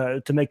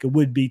there to make a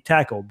would-be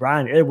tackle.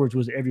 Brian Edwards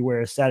was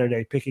everywhere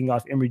Saturday, picking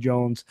off Emory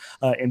Jones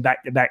in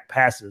back-to-back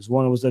passes.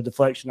 One was a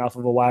deflection off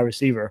of a wide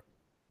receiver.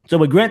 So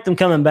with Grantham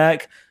coming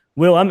back,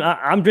 Will,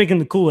 I'm drinking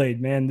the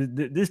Kool-Aid, man.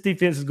 This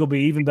defense is going to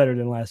be even better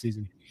than last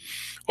season.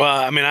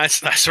 Well, I mean, I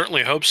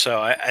certainly hope so.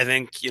 I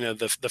think,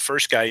 the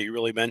first guy you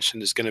really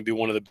mentioned is going to be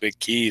one of the big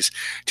keys.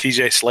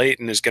 TJ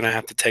Slayton is going to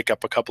have to take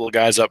up a couple of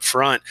guys up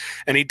front,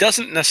 and he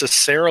doesn't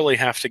necessarily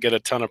have to get a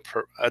ton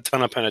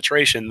of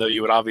penetration, though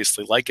you would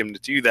obviously like him to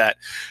do that.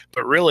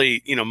 But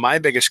really, my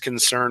biggest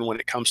concern when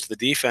it comes to the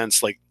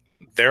defense, like,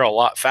 they're a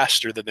lot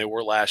faster than they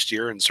were last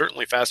year, and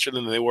certainly faster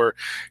than they were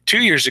 2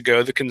 years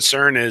ago. The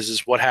concern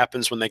is what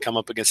happens when they come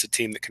up against a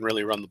team that can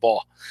really run the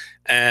ball.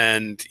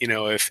 And,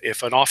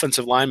 if an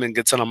offensive lineman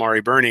gets on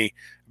Amari Burney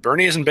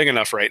isn't big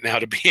enough right now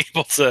to be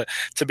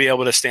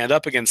able to stand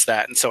up against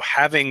that. And so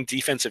having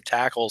defensive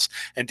tackles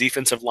and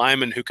defensive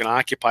linemen who can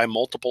occupy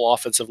multiple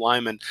offensive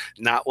linemen,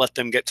 not let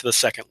them get to the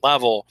second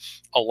level,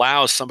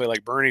 allows somebody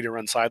like Burney to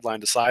run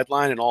sideline to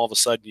sideline, and all of a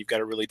sudden you've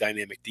got a really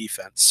dynamic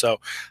defense. So,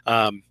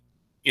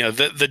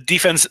 the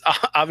defense,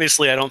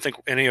 obviously, I don't think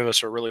any of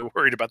us are really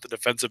worried about the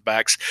defensive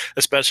backs,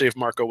 especially if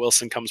Marco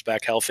Wilson comes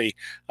back healthy.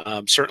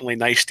 Certainly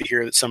nice to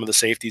hear that some of the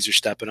safeties are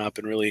stepping up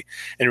and really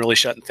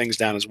shutting things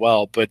down as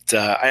well. But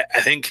I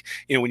think,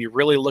 when you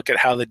really look at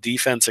how the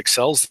defense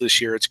excels this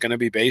year, it's going to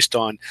be based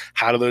on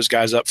how do those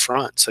guys up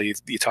front. So you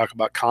talk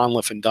about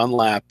Conliffe and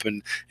Dunlap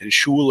and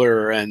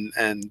Schuler and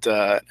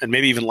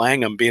maybe even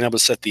Langham being able to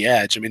set the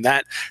edge. I mean,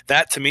 that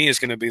to me is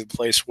going to be the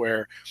place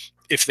where,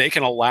 if they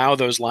can allow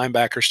those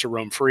linebackers to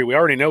roam free, we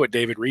already know what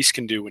David Reese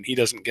can do when he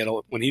doesn't get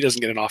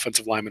an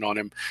offensive lineman on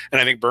him.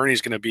 And I think Bernie's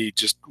going to be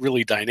just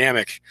really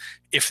dynamic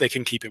if they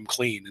can keep him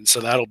clean. And so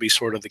that'll be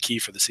sort of the key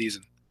for the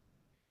season.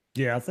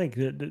 Yeah, I think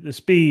the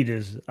speed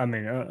is,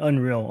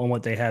 unreal on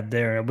what they have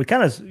there. We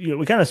kind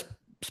of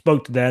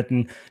spoke to that,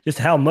 and just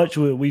how much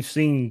we've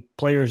seen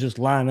players just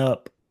line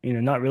up,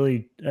 not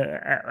really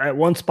at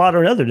one spot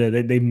or another.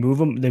 They move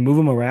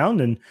them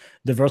around, and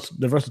the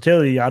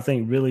versatility, I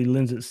think, really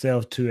lends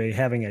itself to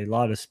having a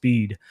lot of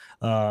speed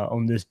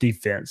on this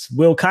defense.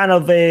 Will, kind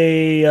of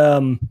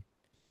a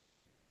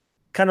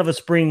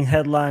spring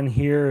headline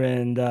here,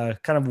 and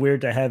kind of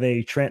weird to have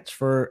a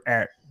transfer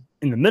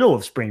in the middle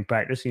of spring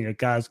practice.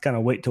 Guys kind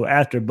of wait till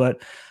after,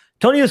 but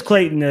Tonius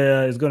Clayton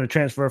is going to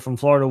transfer from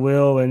Florida.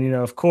 Will, and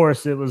of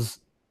course it was.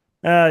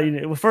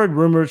 We've heard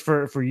rumors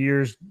for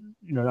years.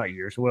 Not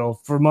years, well,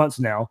 for months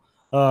now,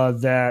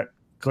 that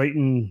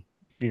Clayton,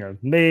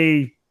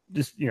 may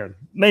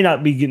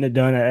not be getting it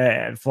done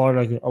at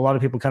Florida. A lot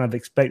of people kind of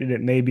expected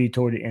it maybe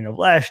toward the end of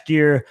last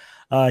year.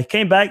 He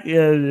came back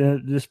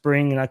this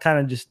spring, and I kind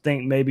of just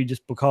think maybe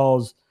just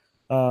because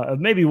of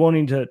maybe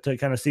wanting to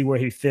kind of see where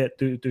he fit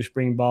through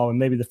spring ball, and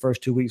maybe the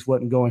first 2 weeks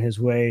wasn't going his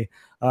way.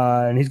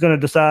 And he's going to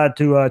decide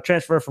to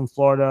transfer from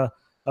Florida.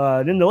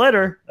 In the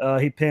letter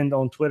he pinned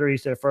on Twitter, he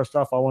said, "First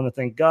off, I want to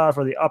thank God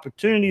for the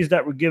opportunities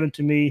that were given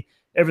to me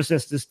ever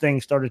since this thing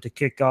started to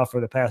kick off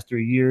for the past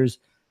 3 years.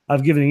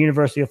 I've given the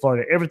University of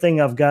Florida everything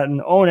I've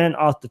gotten on and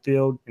off the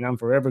field, and I'm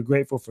forever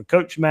grateful for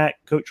Coach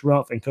Mack, Coach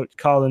Rumpf, and Coach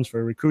Collins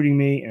for recruiting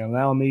me and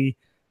allowing me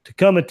to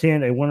come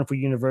attend a wonderful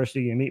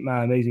university and meet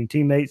my amazing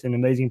teammates and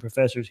amazing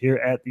professors here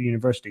at the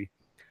university.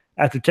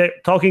 After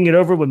talking it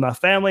over with my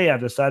family, I've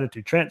decided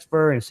to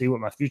transfer and see what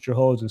my future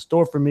holds in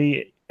store for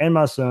me and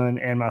my son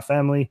and my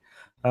family.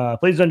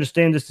 Please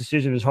understand this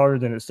decision is harder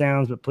than it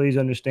sounds, but please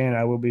understand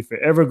I will be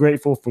forever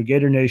grateful for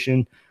Gator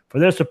Nation for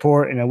their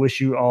support, and I wish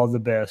you all the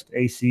best.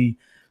 AC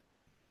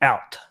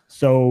out."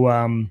 So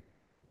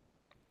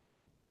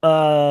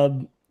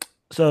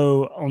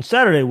on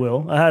Saturday,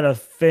 Will, I had a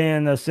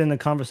fan send a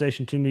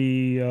conversation to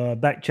me,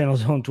 back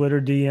channels on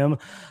Twitter, DM,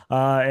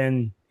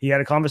 and he had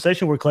a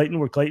conversation where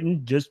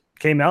Clayton just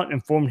came out and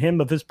informed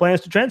him of his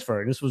plans to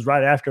transfer. This was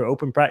right after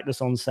open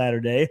practice on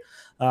Saturday.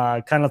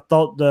 Kind of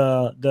thought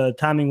the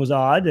timing was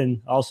odd,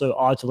 and also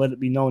odd to let it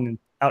be known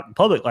out in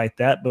public like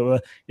that.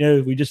 But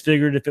we just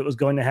figured if it was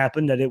going to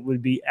happen, that it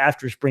would be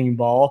after spring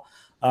ball.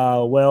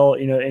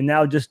 And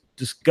now just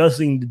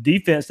discussing the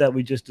defense that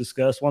we just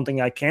discussed, one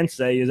thing I can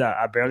say is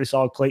I barely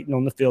saw Clayton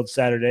on the field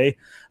Saturday.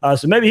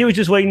 So maybe he was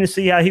just waiting to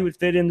see how he would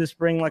fit in this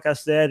spring, like I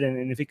said,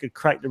 and if he could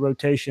crack the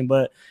rotation.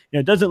 But,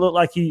 it doesn't look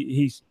like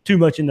he's too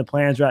much in the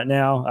plans right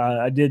now.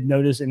 I did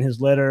notice in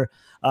his letter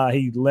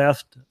he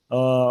left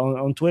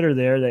on Twitter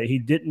there that he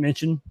didn't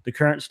mention the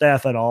current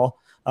staff at all.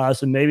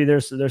 So maybe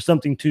there's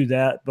something to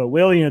that. But,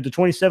 Will, the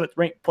 27th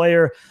ranked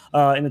player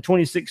in the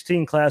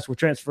 2016 class will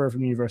transfer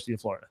from the University of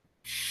Florida.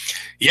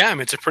 Yeah, I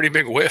mean, it's a pretty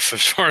big whiff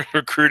as far as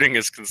recruiting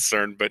is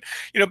concerned. But,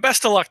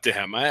 best of luck to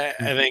him. I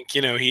think,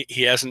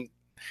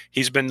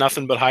 he's been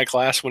nothing but high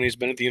class when he's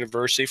been at the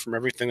university from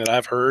everything that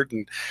I've heard.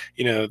 And,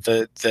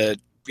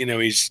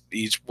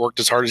 he's worked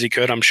as hard as he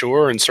could, I'm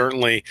sure, and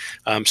certainly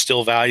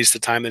still values the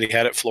time that he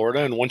had at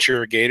Florida. And once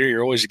you're a Gator,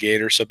 you're always a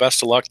Gator. So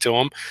best of luck to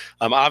him.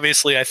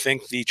 Obviously, I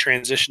think the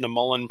transition to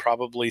Mullen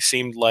probably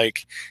seemed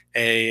like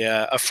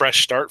a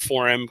fresh start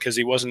for him because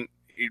he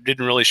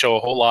didn't really show a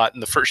whole lot in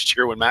the first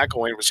year when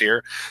McElwain was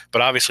here,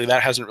 but obviously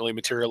that hasn't really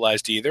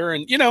materialized either.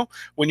 And,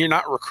 when you're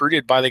not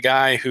recruited by the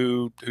guy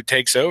who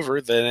takes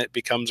over, then it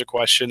becomes a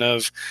question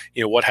of,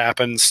 what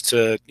happens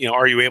to,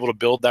 are you able to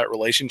build that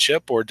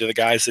relationship, or do the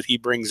guys that he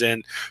brings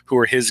in who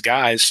are his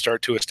guys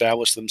start to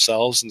establish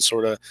themselves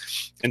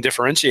and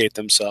differentiate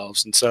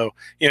themselves? And so,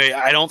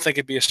 I don't think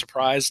it'd be a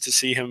surprise to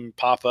see him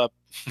pop up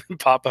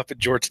at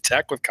Georgia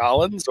Tech with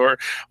Collins,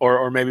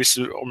 or maybe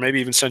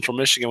even Central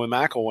Michigan with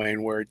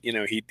McElwain, where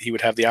he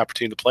would have the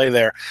opportunity to play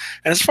there.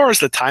 And as far as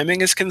the timing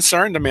is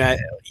concerned, I mean,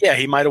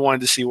 he might have wanted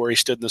to see where he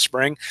stood in the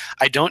spring.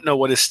 I don't know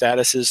what his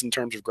status is in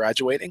terms of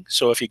graduating.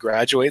 So if he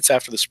graduates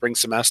after the spring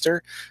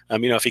semester,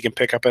 if he can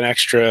pick up an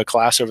extra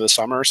class over the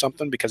summer or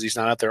something because he's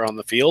not out there on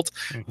the field,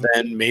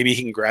 then maybe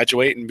he can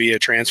graduate and be a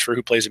transfer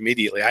who plays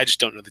immediately. I just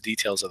don't know the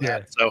details of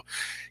that. So,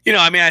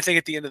 I think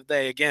at the end of the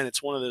day, again,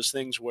 it's one of those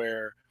things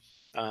where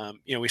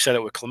we said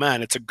it with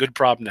Clement. It's a good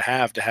problem to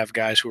have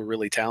guys who are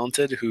really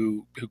talented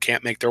who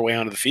can't make their way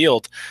onto the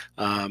field.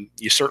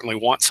 You certainly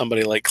want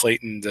somebody like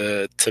Clayton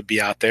to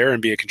be out there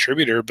and be a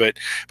contributor, but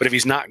if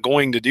he's not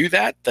going to do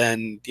that,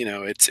 then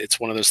it's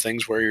one of those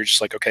things where you're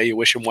just like, okay, you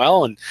wish him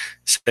well and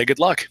say good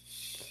luck.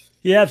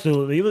 Yeah,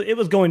 absolutely. It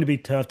was going to be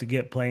tough to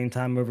get playing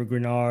time over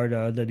Grenard,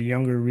 the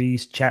younger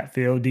Reese,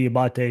 Chatfield,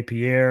 Diabate,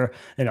 Pierre,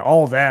 and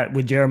all that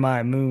with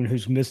Jeremiah Moon,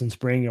 who's missing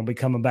spring and will be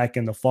coming back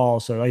in the fall.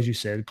 So as you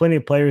said, plenty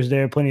of players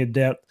there, plenty of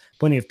depth,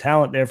 plenty of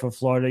talent there for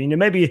Florida.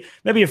 Maybe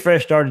a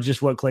fresh start is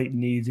just what Clayton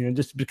needs.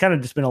 Just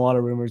been a lot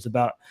of rumors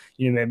about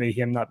maybe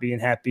him not being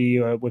happy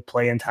with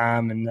playing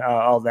time and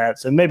all that.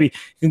 So maybe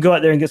you can go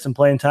out there and get some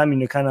playing time.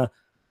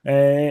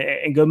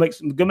 And go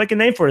make a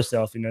name for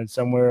himself,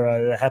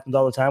 somewhere that happens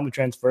all the time with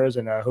transfers.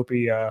 And I hope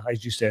he,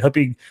 as you said,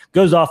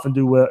 goes off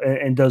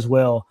and does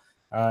well.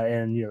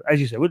 As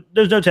you said,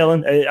 there's no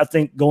telling. I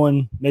think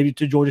going maybe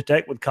to Georgia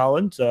Tech with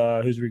Collins,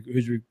 who's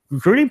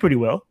recruiting pretty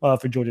well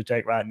for Georgia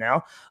Tech right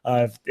now.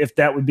 If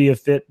that would be a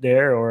fit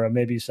there, or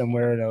maybe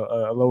somewhere in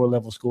a lower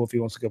level school if he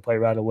wants to go play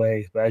right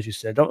away. But as you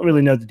said, don't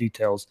really know the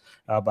details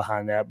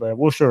behind that. But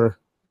we'll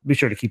be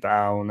sure to keep an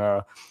eye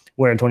on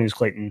where Antonius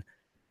Clayton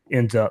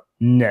ends up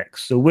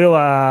next. So Will,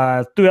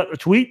 threw out the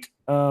tweet.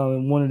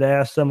 Wanted to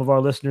ask some of our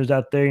listeners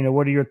out there,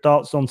 what are your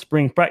thoughts on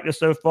spring practice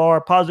so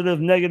far? Positive,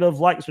 negative,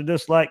 likes or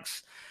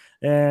dislikes?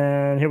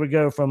 And here we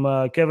go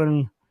from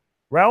Kevin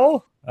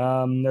Rowell.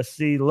 Let's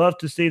see. Love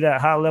to see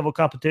that high-level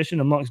competition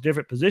amongst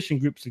different position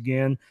groups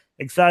again.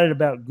 Excited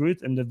about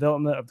growth and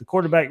development of the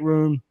quarterback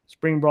room.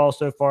 Spring ball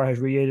so far has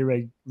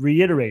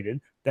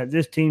reiterated that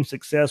this team's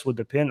success will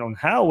depend on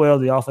how well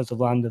the offensive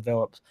line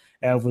develops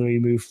as we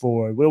move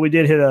forward. Well, we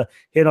did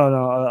hit on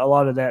a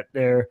lot of that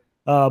there,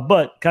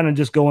 but kind of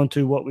just going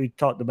to what we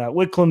talked about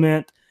with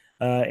Clement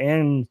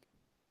and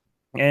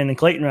And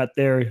Clayton right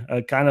there,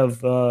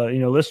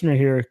 listener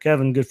here,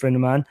 Kevin, good friend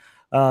of mine,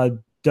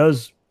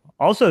 does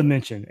also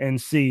mention and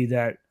see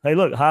that, hey,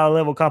 look, high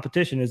level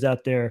competition is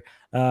out there,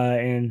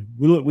 and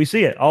we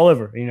see it all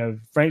over.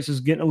 Franks is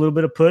getting a little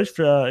bit of push,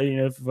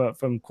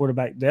 from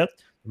quarterback depth,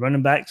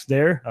 running backs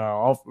there,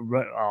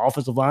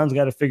 offensive line's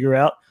got to figure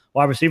out.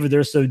 Wide receiver,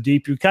 they're so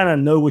deep. You kind of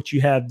know what you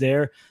have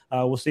there.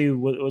 We'll see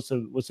what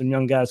some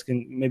young guys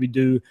can maybe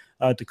do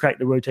to crack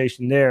the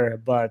rotation there.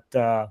 But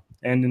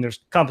and then there's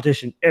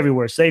competition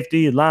everywhere: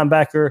 safety,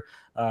 linebacker,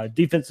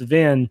 defensive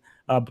end,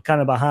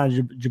 kind of behind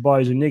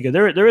Jabari Zuniga.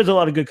 There is a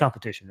lot of good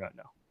competition right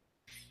now.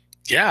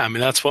 Yeah, I mean,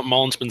 that's what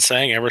Mullen's been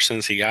saying ever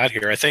since he got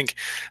here. I think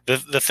the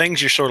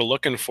things you're sort of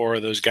looking for are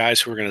those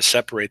guys who are going to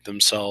separate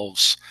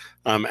themselves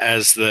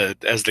as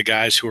the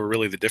guys who are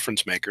really the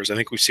difference makers. I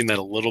think we've seen that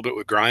a little bit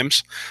with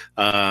Grimes.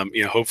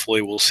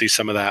 Hopefully we'll see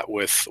some of that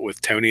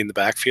with Tony in the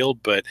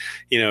backfield. But,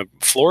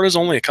 Florida's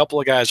only a couple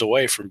of guys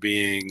away from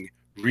being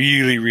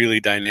really, really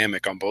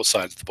dynamic on both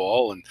sides of the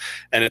ball.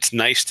 And it's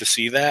nice to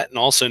see that. And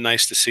also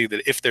nice to see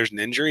that if there's an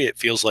injury, it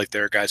feels like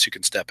there are guys who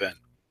can step in.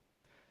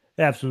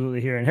 Absolutely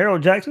here. And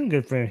Harold Jackson,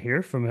 good friend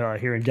here from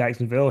here in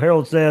Jacksonville.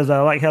 Harold says, I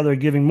like how they're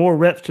giving more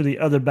reps to the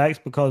other backs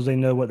because they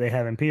know what they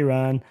have in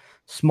Perine.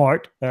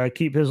 Smart.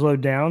 Keep his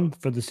load down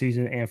for the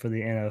season and for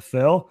the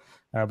NFL.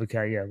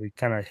 Because, we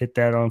kind of hit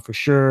that on for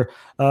sure.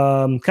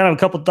 Kind of a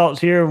couple thoughts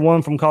here.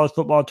 One from College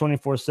Football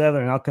 24/7,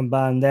 and I'll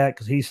combine that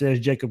because he says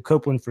Jacob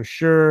Copeland for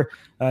sure.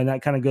 And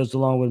that kind of goes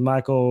along with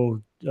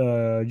Michael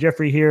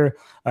Jeffrey here.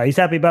 He's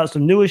happy about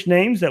some newish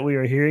names that we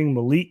are hearing: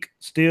 Malik,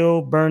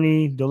 Steele,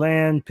 Bernie,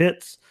 Deland,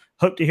 Pitts.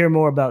 Hope to hear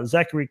more about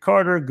Zachary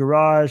Carter,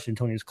 Garage,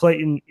 Antonius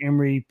Clayton,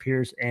 Emery,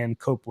 Pierce, and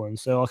Copeland.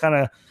 So I'll kind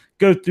of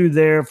go through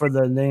there for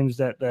the names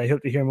that I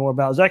hope to hear more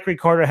about. Zachary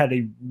Carter had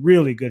a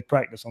really good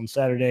practice on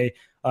Saturday,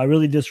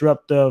 really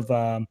disruptive,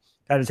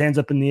 had his hands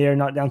up in the air,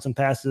 knocked down some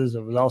passes.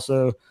 It was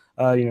also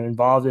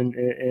involved in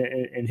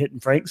hitting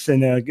Franks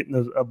and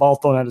getting a ball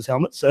thrown out his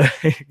helmet. So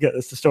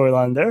that's the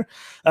storyline there.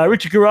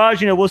 Richard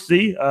Garage, we'll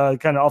see.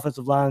 Kind of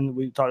offensive line,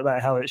 we talked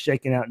about how it's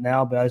shaking out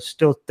now, but I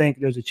still think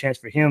there's a chance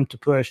for him to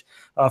push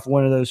for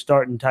one of those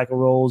starting tackle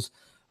roles.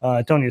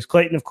 Antonius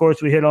Clayton, of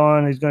course, we hit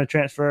on. He's going to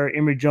transfer.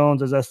 Emory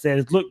Jones, as I said,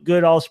 has looked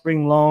good all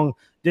spring long.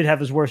 Did have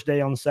his worst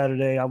day on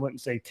Saturday. I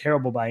wouldn't say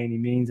terrible by any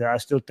means. I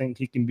still think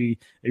he can be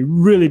a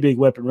really big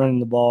weapon running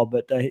the ball,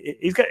 but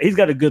he's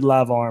got a good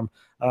live arm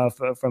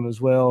from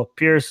as well.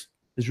 Pierce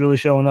is really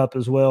showing up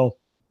as well.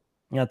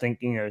 I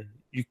think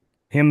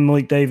him,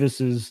 Malik Davis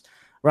is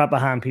right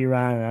behind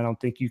Perine, and I don't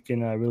think you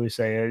can really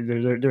say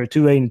they're a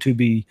 2A and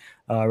 2B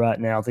right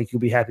now. I think you'll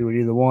be happy with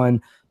either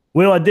one.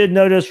 Will, I did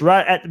notice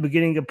right at the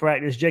beginning of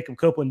practice, Jacob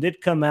Copeland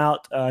did come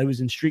out. He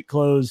was in street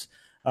clothes.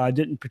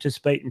 Didn't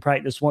participate in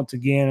practice once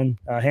again.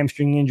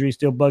 Hamstring injury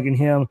still bugging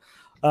him.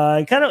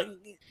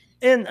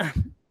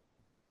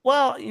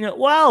 While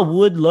I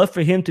would love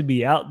for him to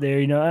be out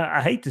there,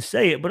 I hate to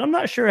say it, but I'm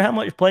not sure how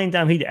much playing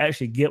time he'd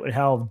actually get with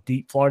how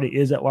deep Florida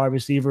is at wide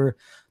receiver.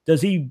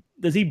 Does he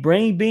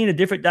bring being a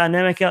different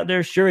dynamic out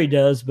there? Sure he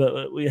does,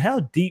 but with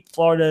how deep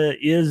Florida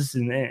is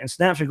and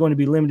snaps are going to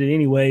be limited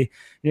anyway,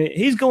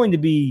 he's going to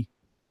be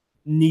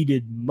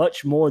needed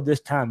much more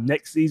this time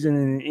next season.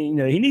 And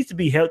he needs to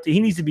be healthy. He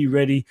needs to be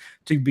ready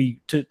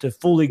to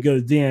fully go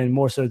then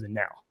more so than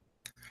now.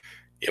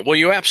 Yeah, well,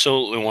 you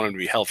absolutely want him to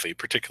be healthy,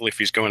 particularly if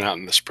he's going out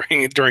in the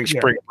spring during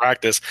spring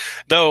practice.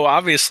 Though,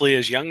 obviously,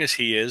 as young as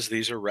he is,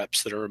 these are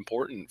reps that are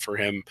important for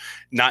him,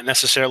 not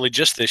necessarily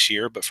just this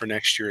year, but for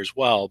next year as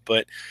well.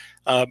 But,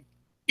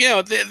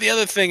 the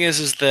other thing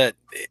is that,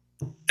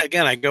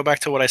 again, I go back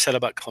to what I said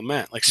about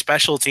Clement. Like,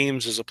 special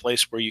teams is a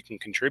place where you can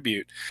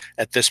contribute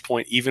at this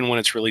point, even when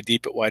it's really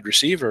deep at wide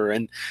receiver.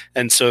 And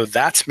so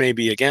that's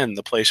maybe, again,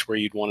 the place where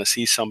you'd want to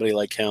see somebody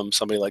like him,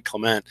 somebody like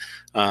Clement,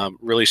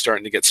 really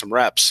starting to get some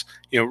reps,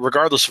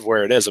 regardless of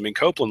where it is. I mean,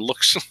 Copeland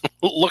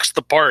looks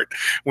the part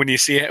when you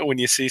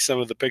see some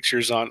of the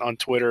pictures on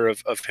Twitter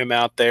of him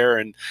out there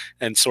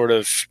and sort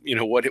of,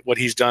 what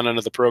he's done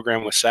under the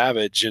program with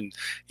Savage. And,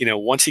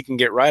 once he can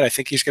get right, I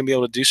think he's going to be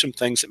able to do some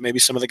things that maybe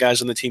some of the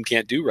guys on the team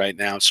can't do right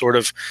now, sort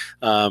of,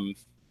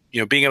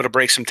 being able to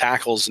break some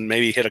tackles and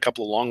maybe hit a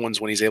couple of long ones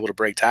when he's able to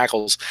break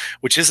tackles,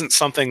 which isn't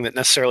something that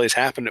necessarily has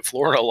happened at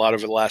Florida a lot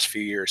over the last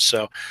few years.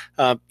 So,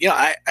 I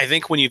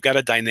think when you've got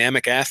a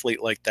dynamic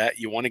athlete like that,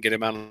 you want to get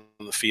him out on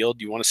the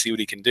field. You want to see what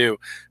he can do,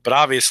 but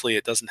obviously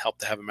it doesn't help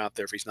to have him out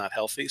there if he's not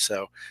healthy.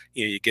 So,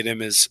 you get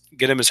him as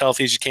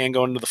healthy as you can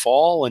going into the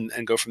fall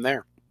and go from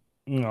there.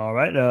 All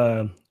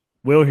right.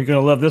 Will, you're going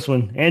to love this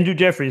one. Andrew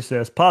Jeffries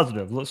says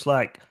positive. Looks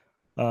like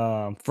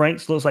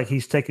Franks looks like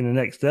he's taking the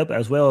next step,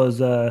 as well as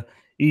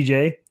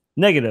EJ.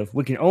 Negative.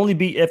 We can only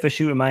beat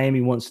FSU and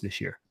Miami once this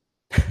year.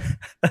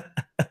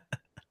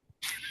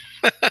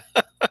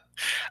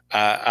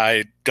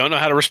 I don't know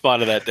how to respond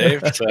to that,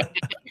 Dave. So.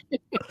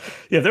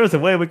 Yeah, if there was a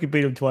way we could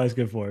beat them twice,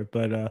 good for it.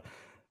 But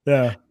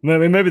yeah,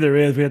 maybe there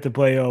is. We have to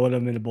play one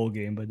of them in a bowl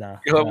game, but nah.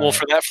 Well,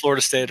 for that,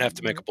 Florida State would have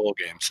to make a bowl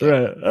game. So.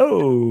 Right.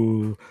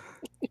 Oh.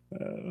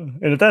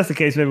 And if that's the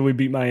case, maybe we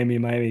beat Miami.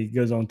 Miami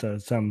goes on to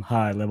some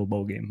high-level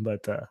bowl game.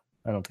 But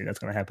I don't think that's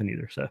going to happen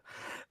either.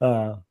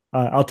 So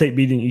I'll take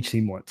beating each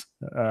team once.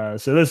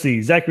 So let's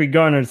see. Zachary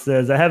Garner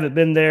says, I haven't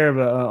been there,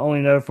 but I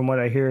only know from what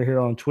I hear here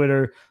on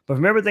Twitter. But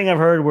from everything I've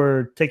heard,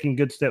 we're taking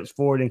good steps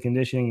forward in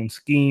conditioning and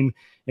scheme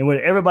and what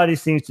everybody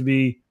seems to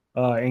be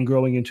and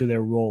growing into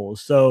their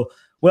roles. So,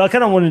 well, I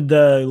kind of wanted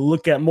to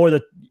look at more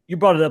that you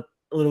brought it up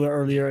a little bit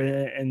earlier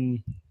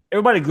and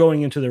everybody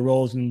growing into their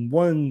roles. And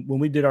when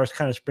we did our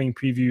kind of spring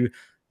preview,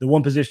 the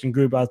one position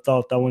group I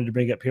thought I wanted to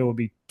bring up here would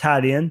be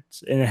tight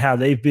ends and how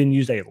they've been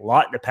used a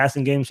lot in the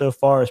passing game so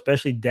far,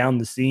 especially down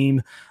the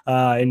seam.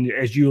 And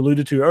as you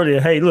alluded to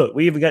earlier, hey, look,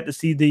 we even got to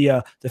see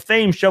the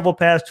famed shovel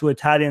pass to a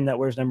tight end that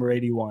wears number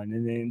 81.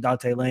 And then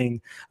Dante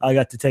Lang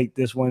got to take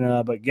this one.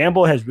 But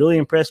Gamble has really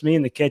impressed me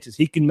in the catches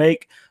he can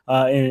make.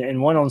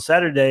 And one on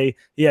Saturday,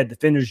 he had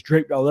defenders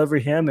draped all over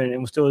him and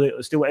was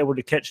still able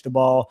to catch the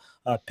ball.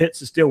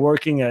 Pitts is still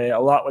working a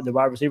lot with the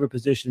wide receiver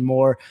position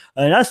more.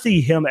 And I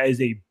see him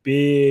as a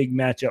big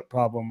matchup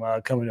problem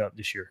coming up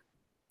this year.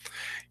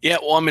 Yeah,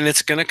 well, I mean,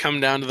 it's going to come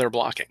down to their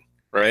blocking,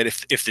 right?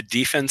 If the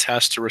defense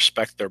has to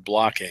respect their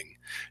blocking,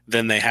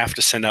 then they have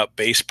to send out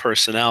base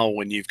personnel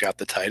when you've got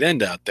the tight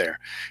end out there.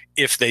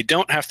 If they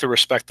don't have to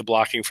respect the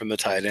blocking from the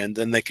tight end,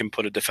 then they can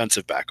put a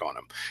defensive back on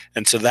them.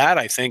 And so that,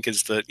 I think,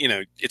 is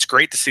it's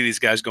great to see these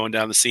guys going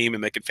down the seam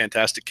and making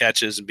fantastic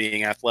catches and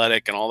being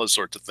athletic and all those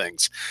sorts of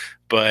things.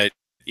 But,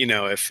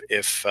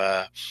 if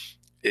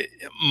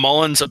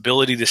Mullen's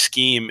ability to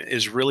scheme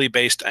is really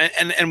based,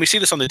 and we see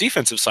this on the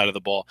defensive side of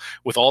the ball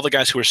with all the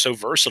guys who are so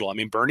versatile. I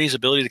mean, Bernie's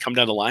ability to come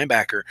down to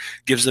linebacker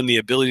gives them the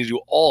ability to do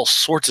all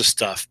sorts of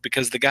stuff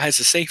because the guy's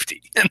a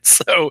safety. And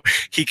so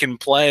he can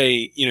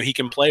play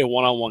a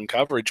one-on-one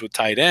coverage with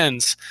tight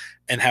ends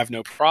and have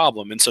no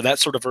problem. And so that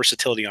sort of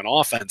versatility on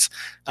offense,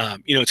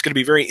 it's going to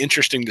be very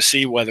interesting to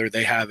see whether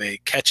they have a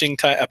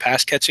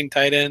pass catching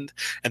tight end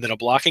and then a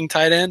blocking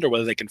tight end, or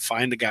whether they can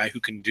find a guy who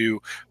can do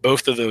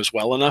both of those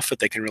well enough that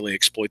they can really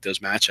exploit those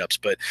matchups.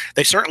 But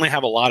they certainly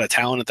have a lot of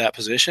talent at that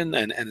position,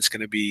 and it's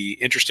going to be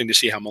interesting to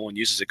see how Mullen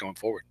uses it going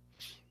forward.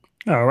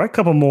 All right,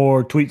 couple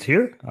more tweets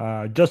here.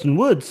 Justin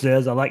Wood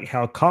says, I like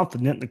how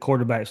confident the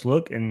quarterbacks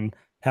look and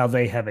how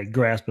they have a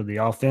grasp of the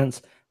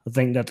offense. I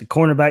think that the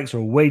cornerbacks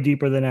are way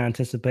deeper than I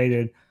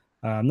anticipated.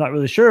 I'm not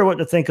really sure what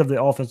to think of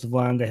the offensive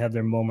line. They have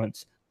their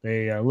moments.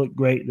 They look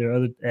great. There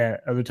are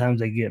other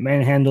times they get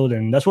manhandled,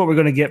 and that's what we're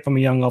going to get from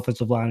a young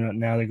offensive line right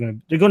now.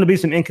 They're going to be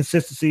some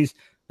inconsistencies.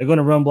 They're going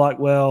to run block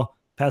well.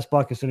 Pass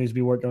blocking still needs to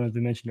be worked on, as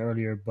we mentioned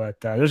earlier, but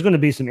there's going to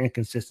be some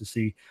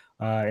inconsistency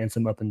and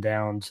some up and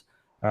downs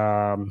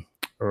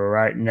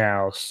right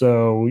now.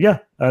 So, yeah,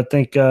 I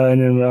think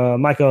and then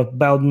Micah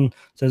Bowden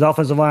says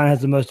offensive line has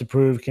the most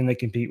improved. Can they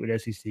compete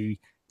with SEC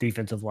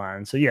defensive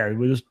line? So, yeah,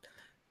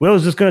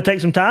 Will's just going to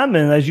take some time.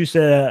 And as you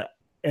said,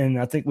 and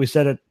I think we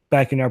said it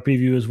back in our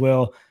preview as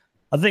well,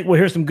 I think we'll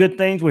hear some good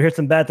things. We'll hear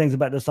some bad things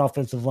about this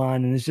offensive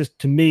line. And it's just,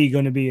 to me,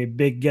 going to be a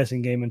big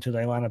guessing game until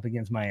they line up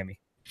against Miami.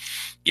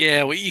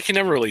 Yeah, well, you can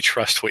never really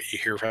trust what you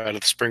hear out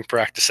of the spring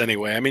practice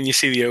anyway. I mean, you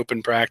see the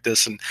open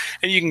practice and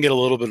you can get a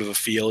little bit of a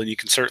feel, and you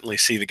can certainly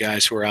see the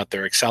guys who are out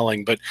there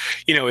excelling. But,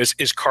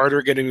 is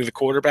Carter getting to the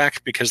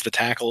quarterback because the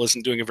tackle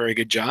isn't doing a very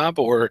good job,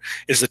 or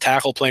is the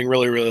tackle playing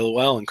really, really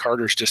well and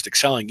Carter's just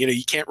excelling?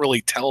 You can't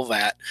really tell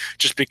that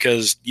just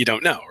because you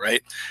don't know,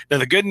 right? Now,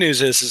 the good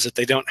news is that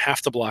they don't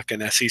have to block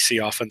an SEC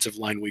offensive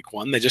line week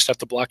one. They just have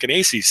to block an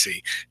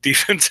ACC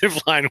defensive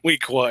line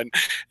week one.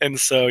 And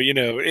so,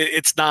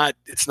 it's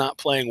not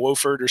playing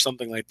Wofford or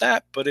something like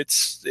that, but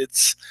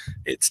it's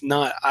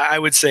not, I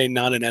would say,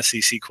 not an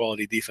SEC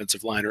quality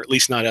defensive line, or at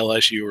least not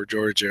LSU or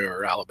Georgia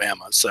or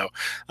Alabama. So,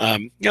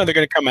 they're going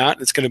to come out,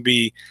 and it's going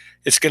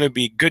to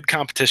be good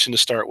competition to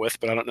start with,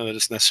 but I don't know that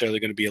it's necessarily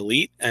going to be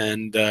elite.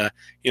 And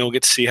we'll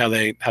get to see how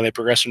they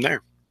progress from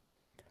there.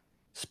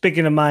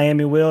 Speaking of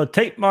Miami, Will,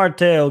 Tate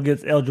Martell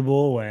gets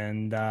eligible,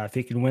 and if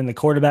he can win the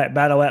quarterback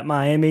battle at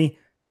Miami,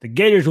 the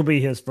Gators will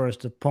be his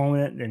first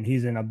opponent, and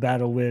he's in a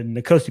battle with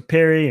N'Kosi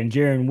Perry and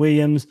Jaron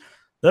Williams.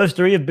 Those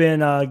three have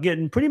been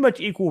getting pretty much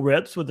equal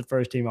reps with the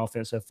first-team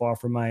offense so far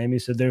for Miami,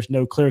 so there's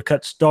no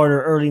clear-cut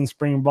starter early in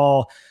spring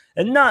ball.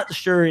 And not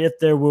sure if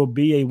there will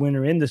be a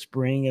winner in the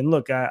spring. And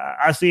look,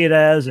 I see it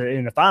as,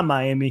 and if I'm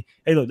Miami,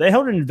 hey, look, they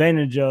hold an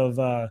advantage of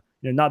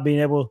not being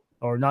able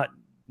or not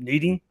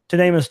needing to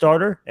name a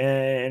starter.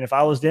 And if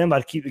I was them,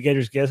 I'd keep the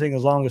Gators guessing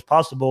as long as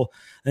possible.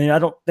 And I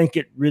don't think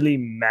it really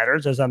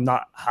matters, as I'm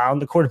not high on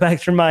the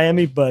quarterbacks from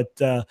Miami. But,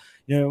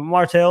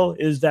 Martell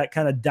is that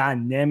kind of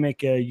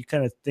dynamic. You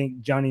kind of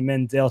think Johnny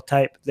Manziel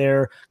type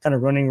there, kind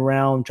of running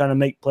around, trying to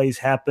make plays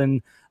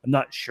happen. I'm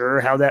not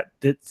sure how that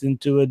fits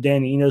into a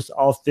Dan Enos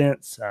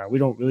offense. We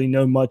don't really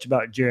know much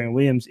about Jaron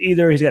Williams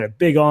either. He's got a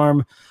big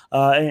arm.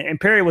 And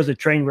Perry was a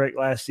train wreck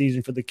last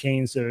season for the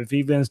Canes. So if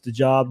he wins the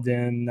job,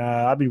 then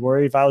I'd be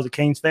worried if I was a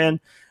Canes fan.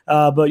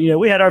 But,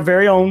 we had our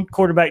very own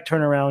quarterback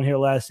turnaround here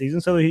last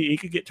season, so he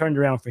could get turned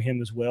around for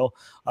him as well.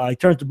 He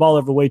turns the ball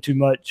over way too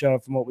much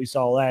from what we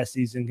saw last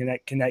season.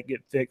 Can that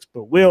get fixed?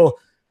 But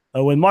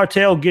when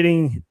Martell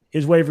getting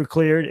his waiver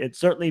cleared, it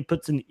certainly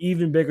puts an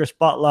even bigger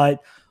spotlight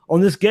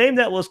on this game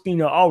that was,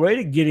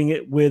 already getting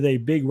it with a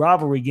big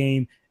rivalry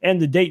game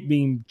and the date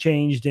being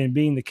changed and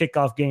being the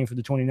kickoff game for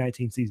the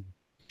 2019 season.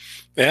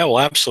 Yeah, well,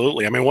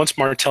 absolutely. I mean, once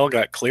Martell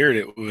got cleared,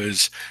 it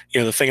was,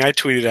 the thing I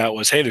tweeted out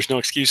was, hey, there's no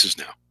excuses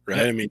now.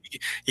 Right. I mean,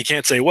 you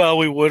can't say, well,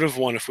 we would have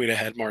won if we'd have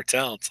had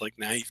Martell. It's like,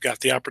 now you've got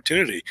the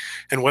opportunity.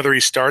 And whether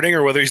he's starting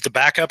or whether he's the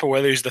backup or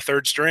whether he's the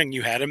third string,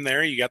 you had him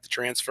there, you got the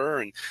transfer,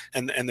 and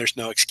there's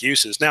no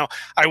excuses. Now,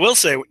 I will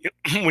say,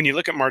 when you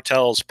look at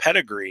Martell's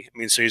pedigree, I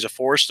mean, so he's a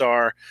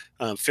 4-star,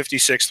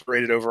 56th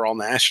rated overall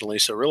nationally,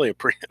 so really a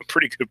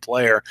pretty good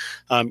player.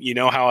 You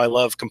know how I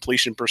love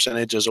completion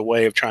percentage as a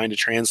way of trying to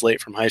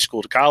translate from high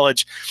school to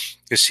college.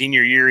 His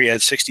senior year, he had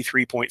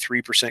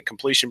 63.3%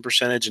 completion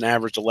percentage and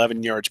averaged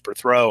 11 yards per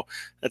throw.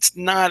 It's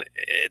not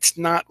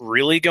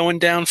really going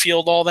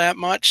downfield all that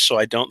much, so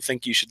I don't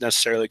think you should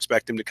necessarily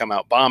expect him to come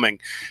out bombing.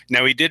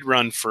 Now, he did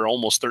run for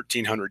almost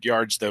 1,300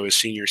 yards, though, his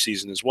senior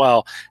season as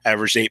well,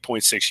 averaged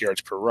 8.6 yards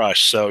per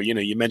rush. So,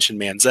 you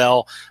mentioned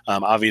Manziel.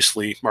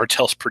 Obviously,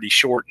 Martell's pretty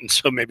short, and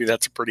so maybe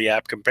that's a pretty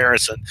apt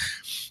comparison.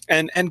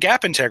 And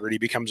gap integrity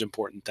becomes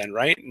important then,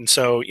 right? And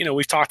so,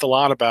 we've talked a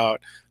lot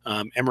about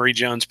Emory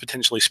Jones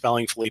potentially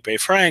spelling Felipe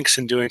Franks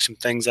and doing some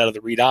things out of the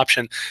read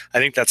option. I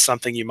think that's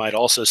something you might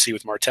also see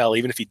with Martell,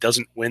 even if he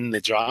doesn't win the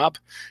job,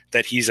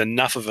 that he's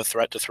enough of a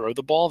threat to throw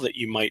the ball that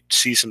you might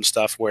see some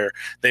stuff where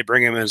they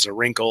bring him as a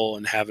wrinkle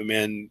and have him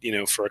in,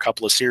 for a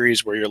couple of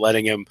series where you're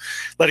letting him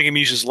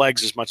use his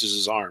legs as much as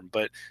his arm.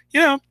 But,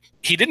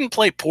 he didn't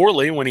play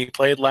poorly when he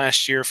played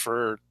last year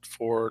for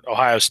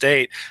Ohio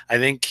State. I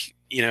think,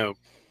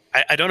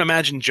 I don't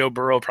imagine Joe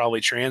Burrow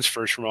probably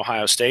transfers from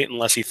Ohio State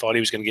unless he thought he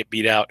was going to get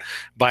beat out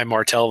by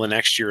Martell the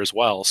next year as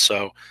well.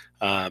 So,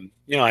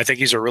 I think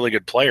he's a really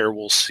good player.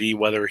 We'll see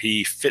whether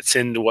he fits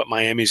into what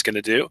Miami's going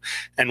to do.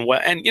 And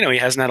he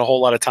hasn't had a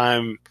whole lot of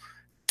time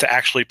to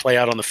actually play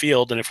out on the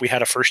field. And if we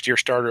had a first-year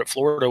starter at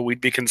Florida,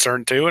 we'd be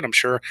concerned too. And I'm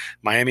sure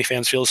Miami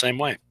fans feel the same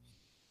way.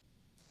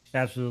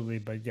 Absolutely,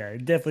 but yeah,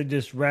 it definitely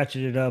just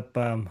ratcheted up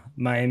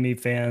Miami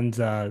fans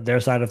their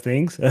side of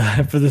things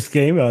for this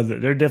game.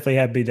 They're definitely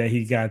happy that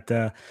he got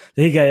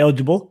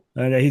eligible,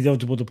 that he's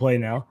eligible to play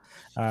now.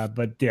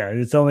 But yeah,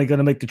 it's only going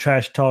to make the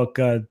trash talk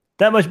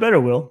that much better,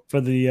 Will,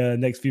 for the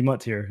next few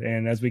months here,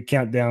 and as we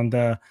count down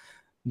the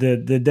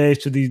days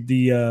to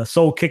the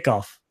sole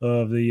kickoff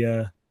of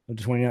the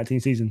 2019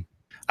 season.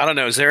 I don't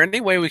know. Is there any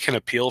way we can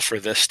appeal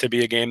for this to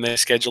be a game they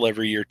schedule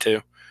every year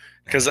too?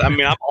 Because, I'm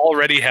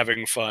already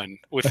having fun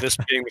with this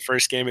being the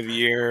first game of the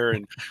year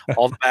and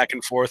all the back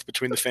and forth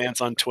between the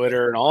fans on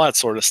Twitter and all that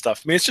sort of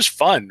stuff. I mean, it's just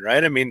fun,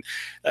 right? I mean,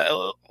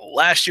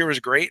 last year was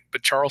great,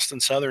 but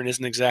Charleston Southern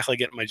isn't exactly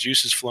getting my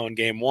juices flowing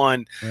game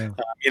one.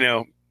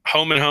 Yeah.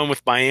 Home and home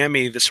with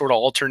Miami, that sort of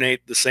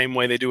alternate the same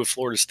way they do with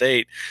Florida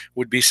State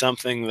would be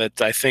something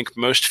that I think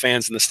most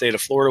fans in the state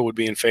of Florida would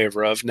be in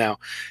favor of. Now,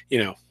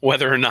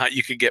 whether or not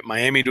you could get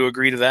Miami to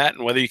agree to that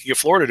and whether you could get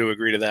Florida to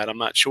agree to that, I'm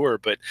not sure,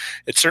 but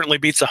it certainly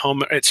beats a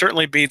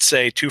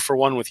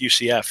 2-for-1 with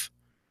UCF.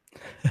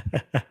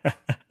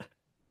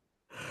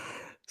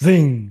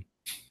 Zing.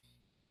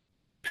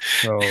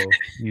 Oh,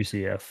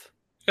 UCF.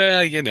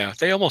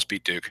 They almost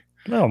beat Duke.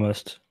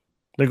 Almost.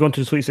 They're going to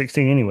the Sweet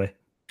 16 anyway.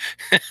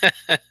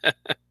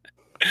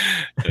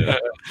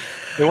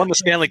 They won the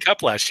Stanley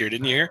Cup last year,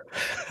 didn't you hear?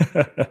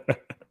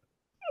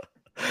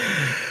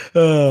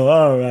 Oh,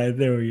 all right.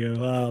 There we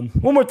go.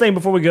 One more thing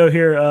before we go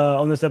here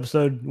on this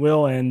episode,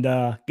 Will, and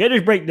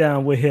Gators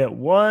Breakdown will hit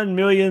 1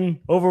 million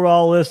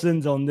overall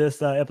listens on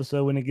this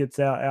episode when it gets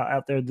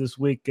out there this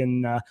week.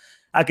 And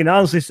I can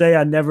honestly say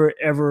I never,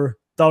 ever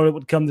thought it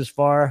would come this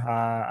far.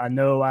 I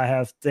know I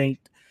have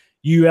thanked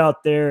you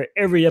out there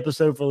every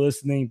episode for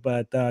listening,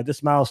 but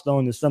this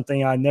milestone is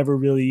something I never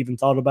really even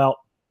thought about.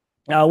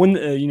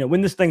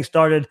 When this thing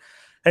started,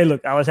 hey,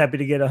 look, I was happy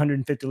to get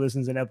 150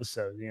 listens an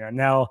episode.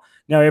 Now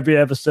every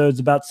episode's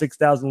about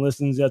 6,000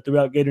 listens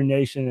throughout Gator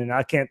Nation, and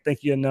I can't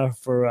thank you enough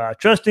for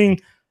trusting,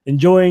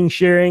 enjoying,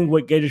 sharing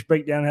what Gators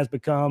Breakdown has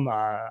become.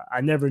 I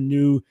never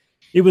knew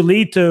it would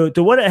lead to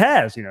what it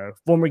has.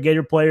 Former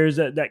Gator players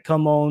that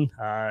come on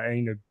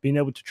and being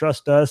able to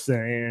trust us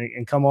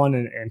and come on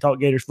and talk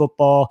Gators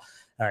football.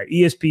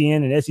 ESPN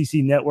and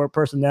SEC network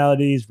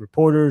personalities,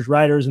 reporters,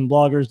 writers, and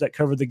bloggers that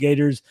cover the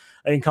Gators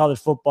in college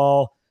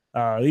football,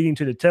 leading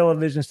to the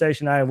television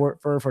station I have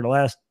worked for the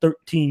last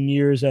 13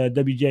 years,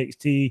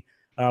 WJXT,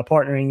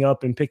 partnering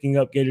up and picking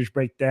up Gators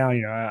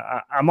Breakdown.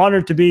 I'm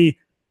honored to be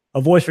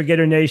a voice for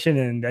Gator Nation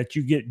and that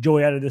you get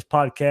joy out of this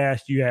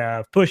podcast. You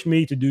have pushed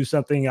me to do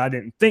something I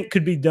didn't think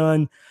could be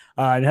done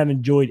and have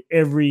enjoyed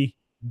every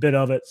bit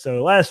of it.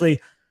 So lastly,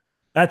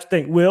 I have to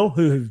thank Will,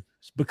 who has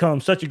become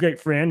such a great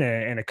friend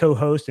and a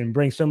co-host and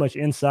brings so much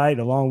insight,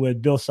 along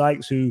with Bill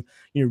Sykes, who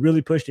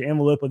really pushed the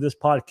envelope of this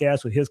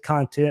podcast with his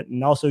content,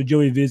 and also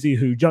Joey Vizzi,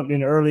 who jumped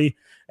in early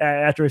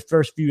after his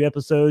first few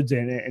episodes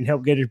and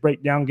helped Gators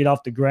Breakdown get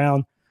off the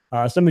ground.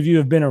 Some of you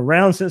have been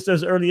around since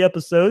those early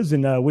episodes,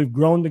 and we've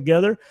grown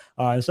together.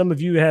 Some of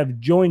you have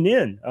joined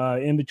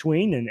in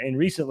between and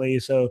recently.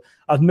 So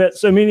I've met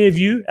so many of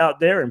you out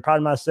there and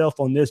pride myself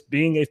on this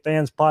being a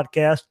fans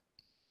podcast.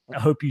 I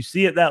hope you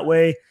see it that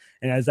way.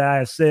 And as I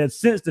have said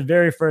since the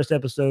very first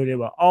episode, it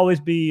will always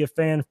be a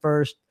fan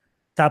first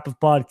type of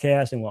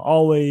podcast, and we'll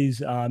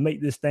always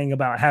make this thing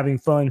about having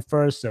fun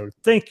first. So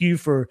thank you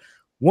for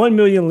 1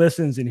 million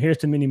listens, and here's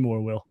to many more,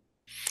 Will.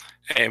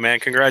 Hey man,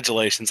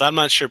 congratulations. I'm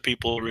not sure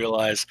people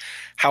realize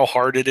how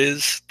hard it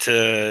is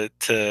to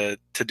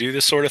do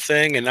this sort of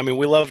thing. And I mean,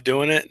 we love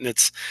doing it, and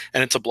it's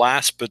a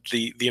blast, but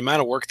the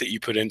amount of work that you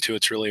put into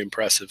it's really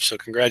impressive. So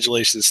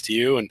congratulations to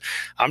you. And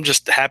I'm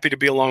just happy to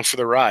be along for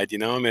the ride. You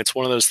know, I mean, it's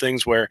one of those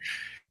things where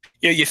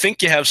you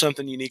think you have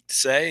something unique to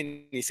say,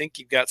 and you think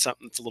you've got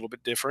something that's a little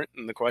bit different.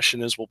 And the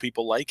question is, will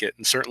people like it?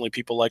 And certainly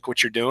people like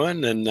what you're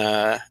doing. And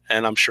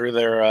I'm sure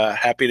they're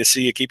happy to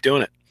see you keep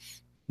doing it.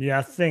 Yeah,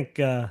 I think,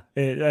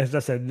 as I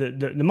said,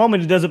 the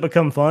moment it doesn't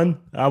become fun,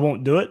 I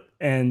won't do it.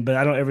 But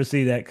I don't ever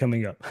see that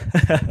coming up.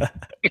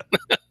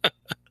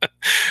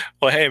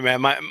 Well, hey,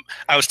 man,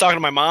 I was talking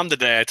to my mom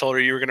today. I told her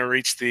you were going to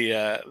reach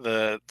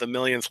the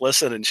millionth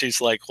listen, and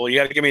she's like, "Well, you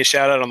got to give me a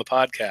shout out on the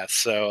podcast."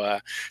 So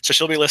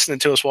she'll be listening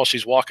to us while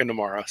she's walking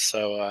tomorrow.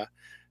 So,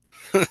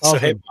 so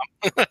hey,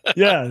 Mom.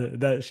 Yeah,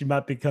 that she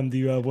might become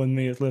the 1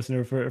 millionth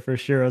listener for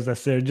sure. As I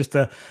said, just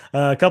a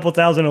couple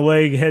thousand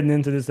away heading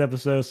into this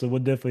episode, so we'll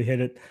definitely hit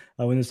it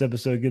when this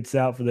episode gets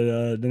out for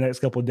the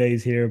next couple of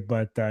days here.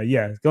 But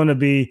yeah, it's going to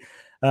be.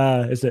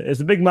 It's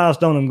a big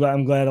milestone.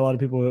 I'm glad a lot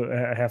of people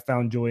have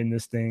found joy in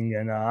this thing,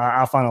 and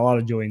I find a lot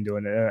of joy in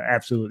doing it.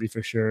 Absolutely,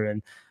 for sure.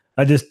 And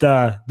I just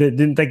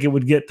didn't think it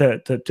would get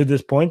to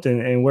this point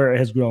and where it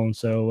has grown.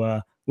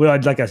 So, well,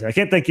 like I said, I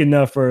can't thank you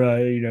enough for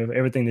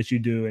everything that you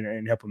do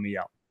and helping me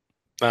out.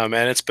 Oh,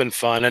 man, it's been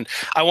fun. And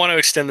I want to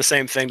extend the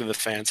same thing to the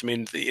fans. I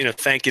mean,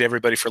 thank you to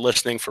everybody for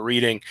listening, for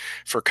reading,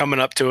 for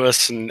coming up to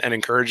us and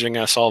encouraging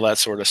us, all that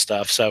sort of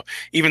stuff. So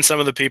even some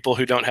of the people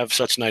who don't have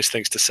such nice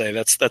things to say,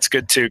 that's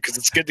good too, because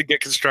it's good to get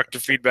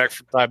constructive feedback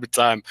from time to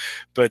time.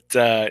 But,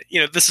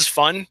 this is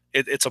fun.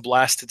 It's a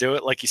blast to do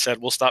it. Like you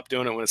said, we'll stop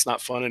doing it when it's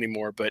not fun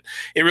anymore. But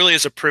it really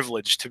is a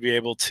privilege to be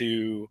able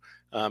to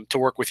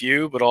work with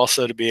you, but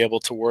also to be able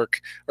to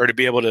work or to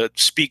be able to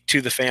speak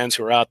to the fans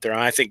who are out there. And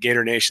I think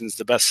Gator Nation's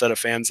the best set of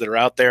fans that are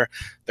out there.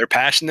 They're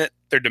passionate,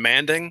 they're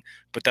demanding,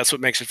 but that's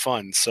what makes it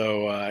fun.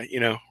 So,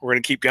 we're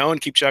going to keep going,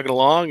 keep chugging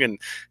along, and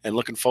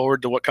looking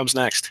forward to what comes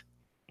next.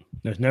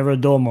 There's never a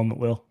dull moment,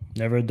 Will.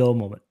 Never a dull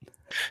moment.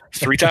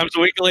 3 times a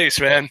week at least,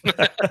 man.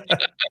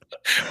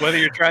 Whether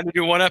you're trying to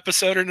do one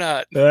episode or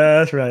not.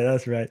 That's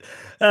right.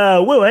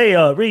 Will,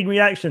 hey, read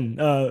reaction.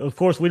 Of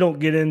course, we don't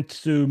get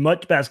into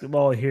much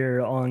basketball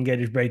here on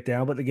Gators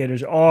Breakdown, but the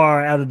Gators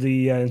are out of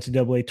the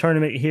NCAA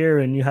tournament here,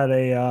 and you had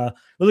a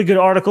really good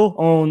article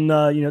on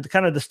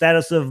the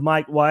status of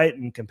Mike White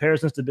and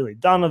comparisons to Billy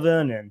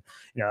Donovan, and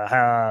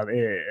how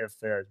if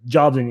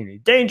jobs in any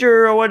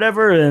danger or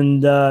whatever,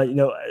 and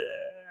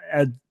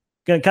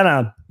kind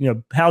of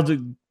how's it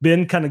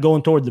been kind of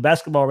going toward the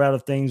basketball route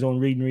of things on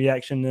reading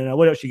reaction, and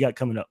what else you got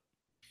coming up?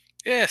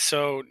 Yeah,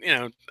 so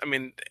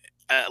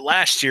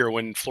last year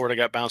when Florida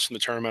got bounced from the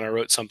tournament, I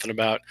wrote something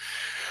about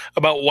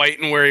White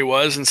and where he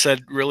was, and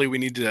said really we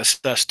need to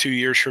assess 2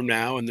 years from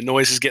now, and the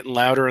noise is getting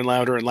louder and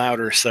louder and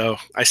louder. So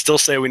I still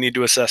say we need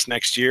to assess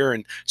next year,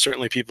 and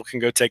certainly people can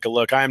go take a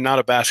look. I am not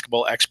a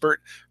basketball expert,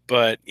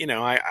 but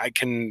I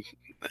can.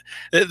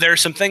 There are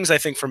some things I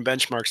think from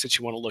benchmarks that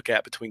you want to look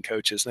at between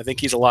coaches. And I think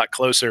he's a lot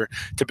closer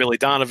to Billy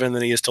Donovan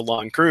than he is to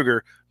Lon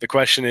Kruger. The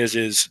question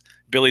is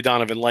Billy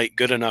Donovan light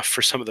good enough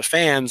for some of the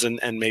fans? And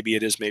maybe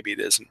it is, maybe it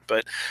isn't.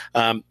 But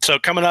so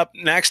coming up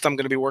next, I'm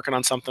going to be working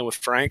on something with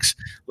Franks,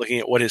 looking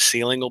at what his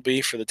ceiling will be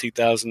for the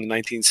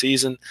 2019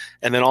 season.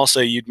 And then also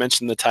you'd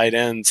mentioned the tight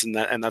ends,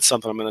 and that's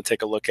something I'm going to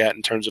take a look at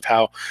in terms of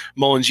how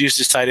Mullins used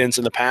his tight ends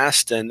in the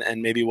past, and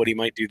maybe what he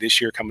might do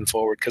this year coming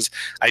forward. Because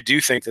I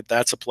do think that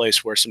that's a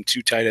place where some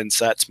 2 tight end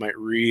sets might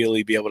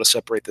really be able to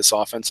separate this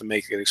offense and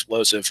make it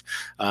explosive.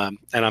 And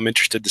I'm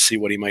interested to see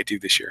what he might do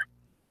this year.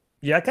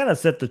 Yeah, I kind of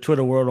set the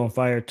Twitter world on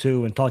fire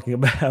too, and talking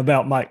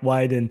about Mike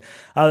White, and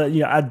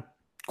I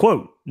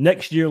quote,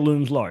 "Next year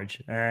looms large,"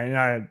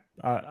 and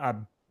I've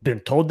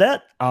been told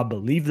that. I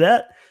believe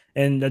that,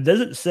 and that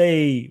doesn't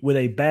say with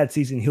a bad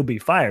season he'll be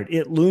fired.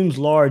 It looms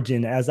large,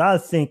 and as I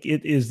think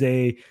it's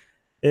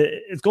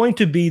going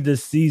to be the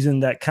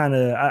season that kind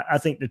of I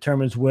think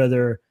determines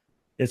whether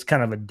it's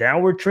kind of a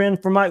downward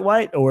trend for Mike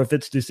White, or if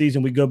it's the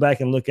season we go back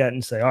and look at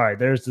and say, all right,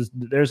 there's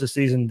a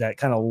season that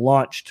kind of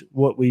launched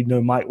what we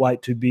know Mike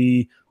White to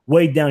be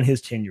way down his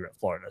tenure at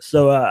Florida.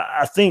 So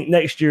I think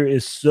next year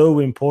is so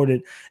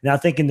important, and I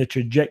think in the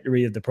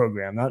trajectory of the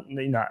program. I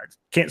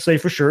can't say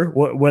for sure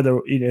whether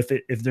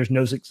if there's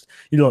no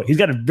he's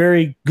got a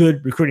very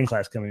good recruiting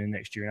class coming in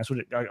next year. And that's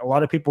what a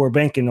lot of people are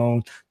banking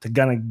on to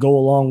kind of go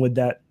along with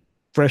that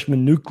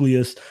freshman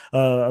nucleus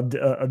of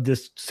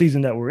this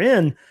season that we're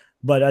in.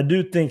 But I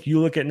do think you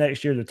look at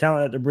next year, the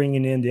talent that they're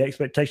bringing in, the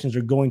expectations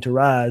are going to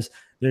rise.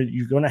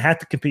 You're going to have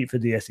to compete for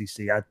the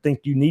SEC. I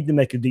think you need to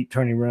make a deep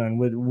turning run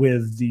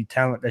with the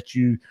talent that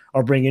you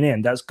are bringing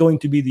in. That's going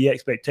to be the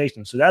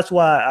expectation. So that's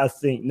why I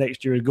think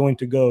next year is going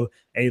to go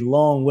a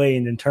long way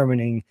in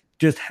determining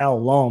just how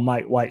long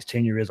Mike White's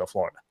tenure is at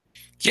Florida.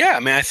 Yeah, I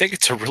mean, I think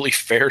it's a really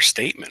fair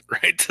statement,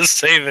 right? To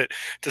say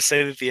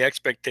that the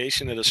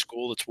expectation at a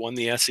school that's won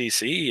the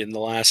SEC in the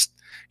last,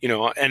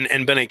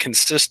 and been a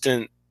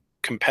consistent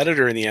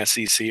competitor in the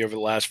SEC over the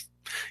last,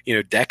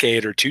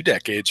 decade or 2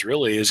 decades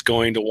really is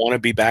going to want to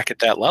be back at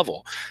that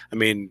level. I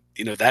mean,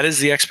 that is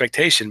the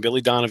expectation.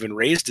 Billy Donovan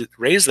raised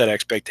that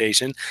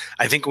expectation.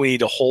 I think we need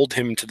to hold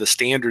him to the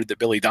standard that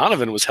Billy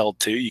Donovan was held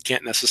to. You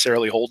can't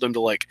necessarily hold him to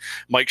like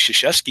Mike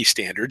Krzyzewski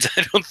standards.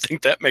 I don't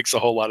think that makes a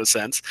whole lot of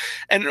sense.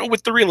 And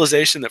with the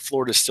realization that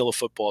Florida is still a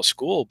football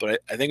school,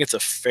 but I think it's a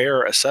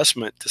fair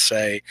assessment to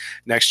say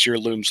next year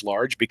looms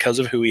large because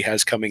of who he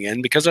has coming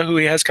in, because of who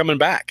he has coming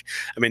back.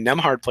 I mean,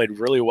 Nemhard played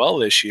really well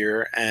this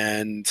year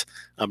and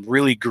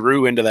really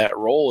grew into that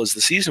role as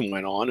the season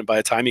went on. And by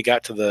the time he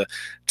got to the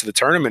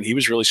tournament, he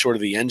was really sort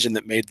of the engine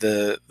that made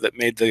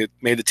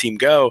the team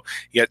go.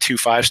 You got 2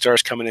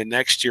 5-stars coming in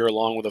next year,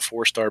 along with a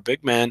 4-star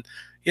big man.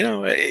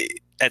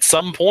 At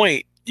some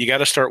point, you got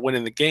to start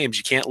winning the games.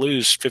 You can't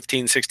lose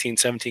 15, 16,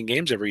 17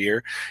 games every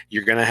year.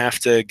 You're going to have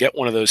to get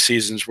one of those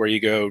seasons where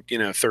you go,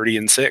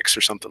 30-6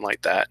 or something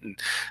like that.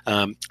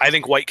 And I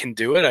think White can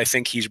do it. I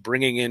think he's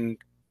bringing in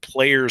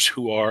players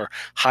who are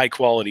high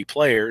quality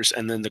players,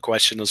 and then the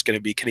question is going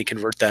to be, can he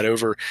convert that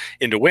over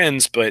into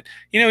wins? But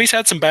he's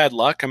had some bad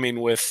luck. I mean,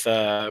 with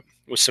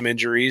some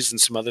injuries and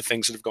some other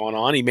things that have gone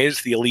on. He made it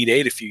to the Elite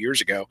Eight a few years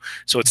ago,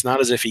 so it's not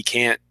as if he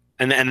can't.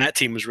 And that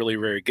team was really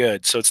very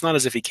good. So it's not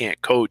as if he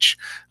can't coach.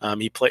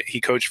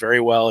 He coached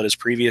very well at his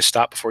previous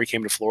stop before he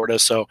came to Florida.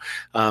 So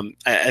I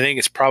think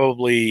it's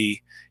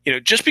probably,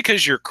 just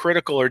because you're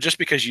critical or just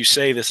because you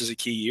say this is a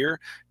key year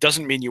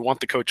doesn't mean you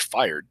want the coach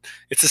fired.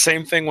 It's the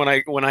same thing when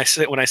I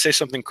say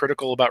something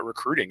critical about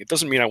recruiting. It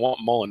doesn't mean I want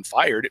Mullen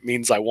fired. It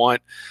means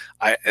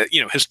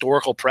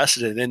historical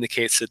precedent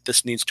indicates that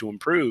this needs to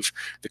improve.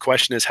 The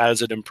question is, how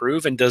does it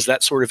improve, and does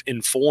that sort of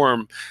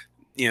inform,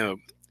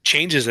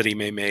 changes that he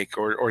may make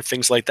or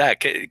things like that?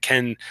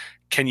 Can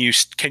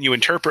you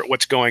interpret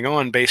what's going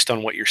on based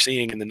on what you're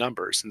seeing in the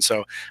numbers? And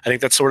so I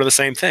think that's sort of the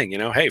same thing.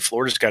 Hey,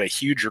 Florida's got a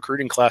huge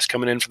recruiting class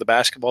coming in for the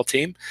basketball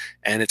team,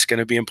 and it's going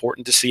to be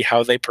important to see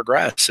how they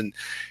progress. And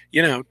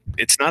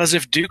it's not as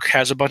if Duke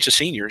has a bunch of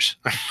seniors.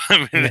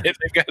 I mean,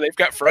 they've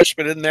got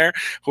freshmen in there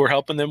who are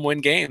helping them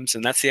win games,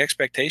 and that's the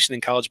expectation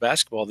in college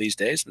basketball these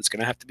days. And it's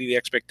going to have to be the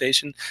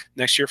expectation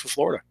next year for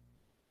Florida.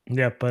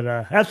 Yeah, but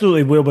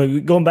absolutely will.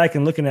 But going back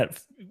and looking at,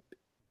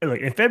 look,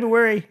 in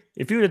February,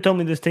 if you would have told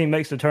me this team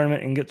makes the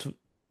tournament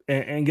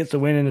and gets a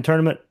win in the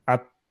tournament,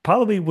 I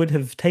probably would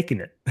have taken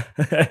it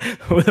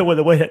with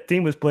the way that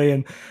team was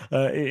playing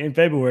in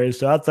February.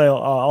 So I'd say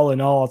all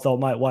in all, I thought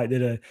Mike White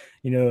did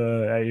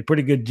a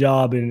pretty good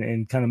job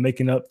in kind of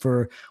making up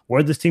for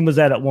where this team was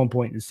at one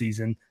point in the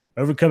season.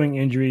 Overcoming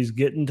injuries,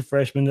 getting the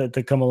freshmen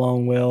to come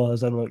along well.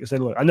 As I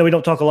said, look, I know we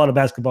don't talk a lot of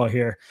basketball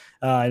here,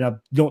 and I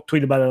don't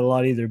tweet about it a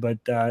lot either, but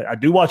I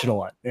do watch it a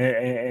lot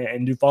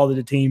and do follow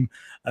the team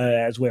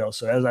as well.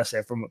 So as I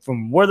said,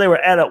 from where they were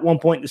at one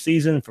point in the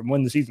season, from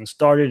when the season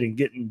started and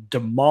getting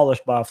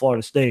demolished by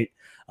Florida State,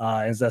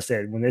 as I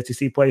said, when the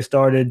SEC play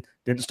started,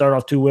 didn't start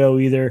off too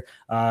well either,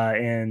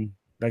 and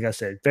like I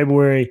said,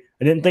 February,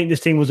 I didn't think this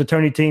team was a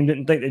tourney team,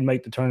 didn't think they'd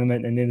make the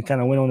tournament, and then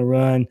kind of went on a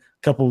run,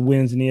 a couple of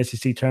wins in the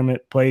SEC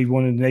tournament, played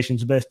one of the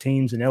nation's best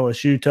teams in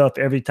LSU tough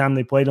every time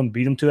they played them,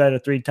 beat them 2 out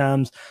of 3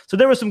 times. So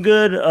there was some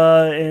good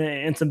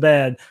and some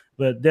bad,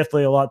 but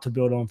definitely a lot to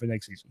build on for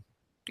next season.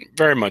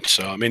 Very much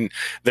so. I mean,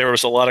 there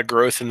was a lot of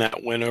growth in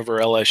that win over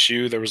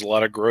LSU. There was a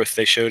lot of growth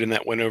they showed in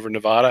that win over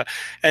Nevada.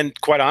 And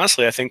quite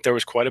honestly, I think there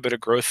was quite a bit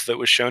of growth that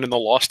was shown in the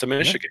loss to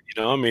Michigan.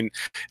 Yeah. I mean,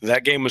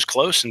 that game was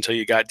close until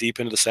you got deep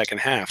into the second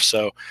half.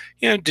 So,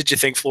 did you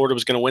think Florida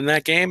was going to win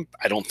that game?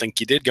 I don't think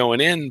you did going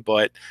in,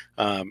 but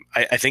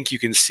I think you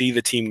can see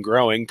the team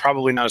growing,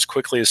 probably not as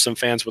quickly as some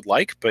fans would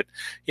like, but,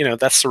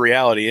 that's the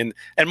reality. And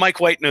Mike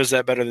White knows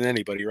that better than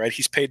anybody, right?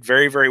 He's paid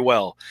very, very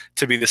well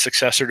to be the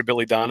successor to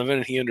Billy Donovan,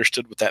 and he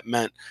understood what that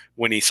meant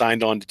when he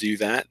signed on to do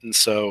that. And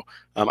so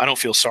I don't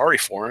feel sorry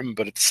for him,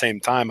 but at the same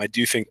time, I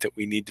do think that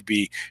we need to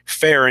be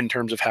fair in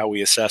terms of how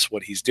we assess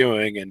what he's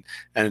doing.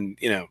 And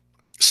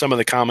some of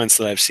the comments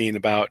that I've seen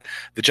about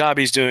the job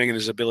he's doing and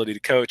his ability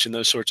to coach and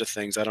those sorts of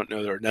things, I don't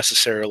know that are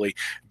necessarily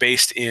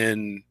based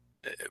in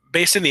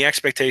the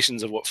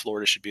expectations of what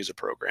Florida should be as a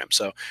program.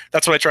 So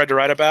that's what I tried to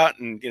write about.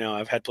 And,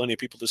 I've had plenty of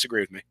people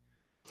disagree with me.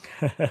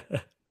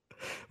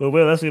 Well,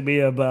 Will, that's going to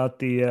be about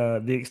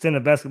the extent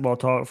of basketball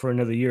talk for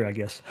another year, I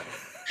guess.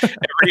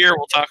 Every year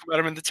we'll talk about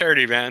him in the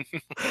charity van.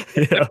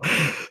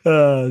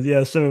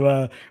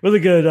 So really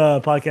good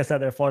podcast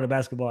out there, Florida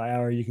Basketball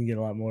Hour. You can get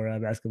a lot more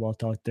basketball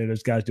talk there.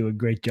 Those guys do a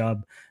great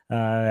job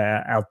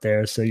out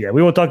there. So, yeah,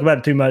 we won't talk about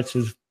it too much.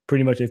 It's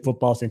pretty much a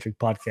football-centric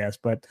podcast.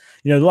 But,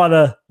 a lot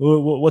of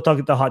we'll talk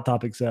about the hot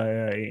topics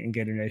in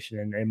Gator Nation.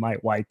 And Mike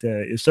White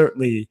is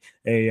certainly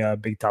a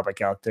big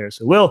topic out there.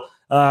 So, Will,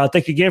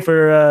 thank you again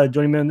for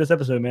joining me on this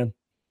episode, man.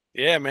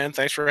 Yeah, man.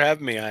 Thanks for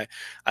having me. I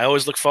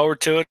always look forward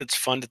to it. It's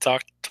fun to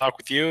talk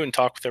with you and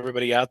talk with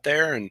everybody out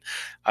there, and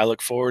I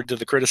look forward to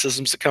the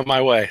criticisms that come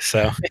my way.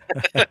 So,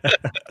 no,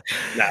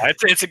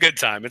 it's a good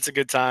time. It's a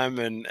good time,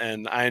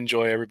 and I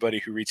enjoy everybody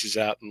who reaches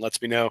out and lets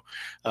me know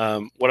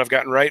what I've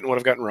gotten right and what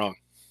I've gotten wrong.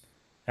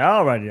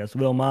 All righty, that's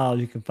Will Miles.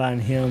 You can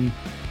find him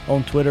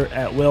on Twitter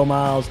at Will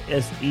Miles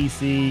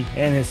SEC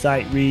and his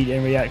site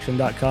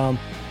readandreaction.com.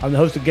 I'm the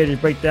host of Gators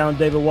Breakdown,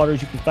 David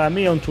Waters. You can find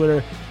me on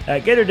Twitter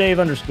at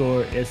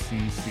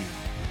GatorDave_SEC.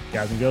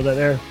 Guys and girls out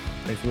there,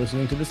 thanks for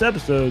listening to this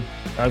episode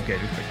of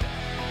Gators Breakdown.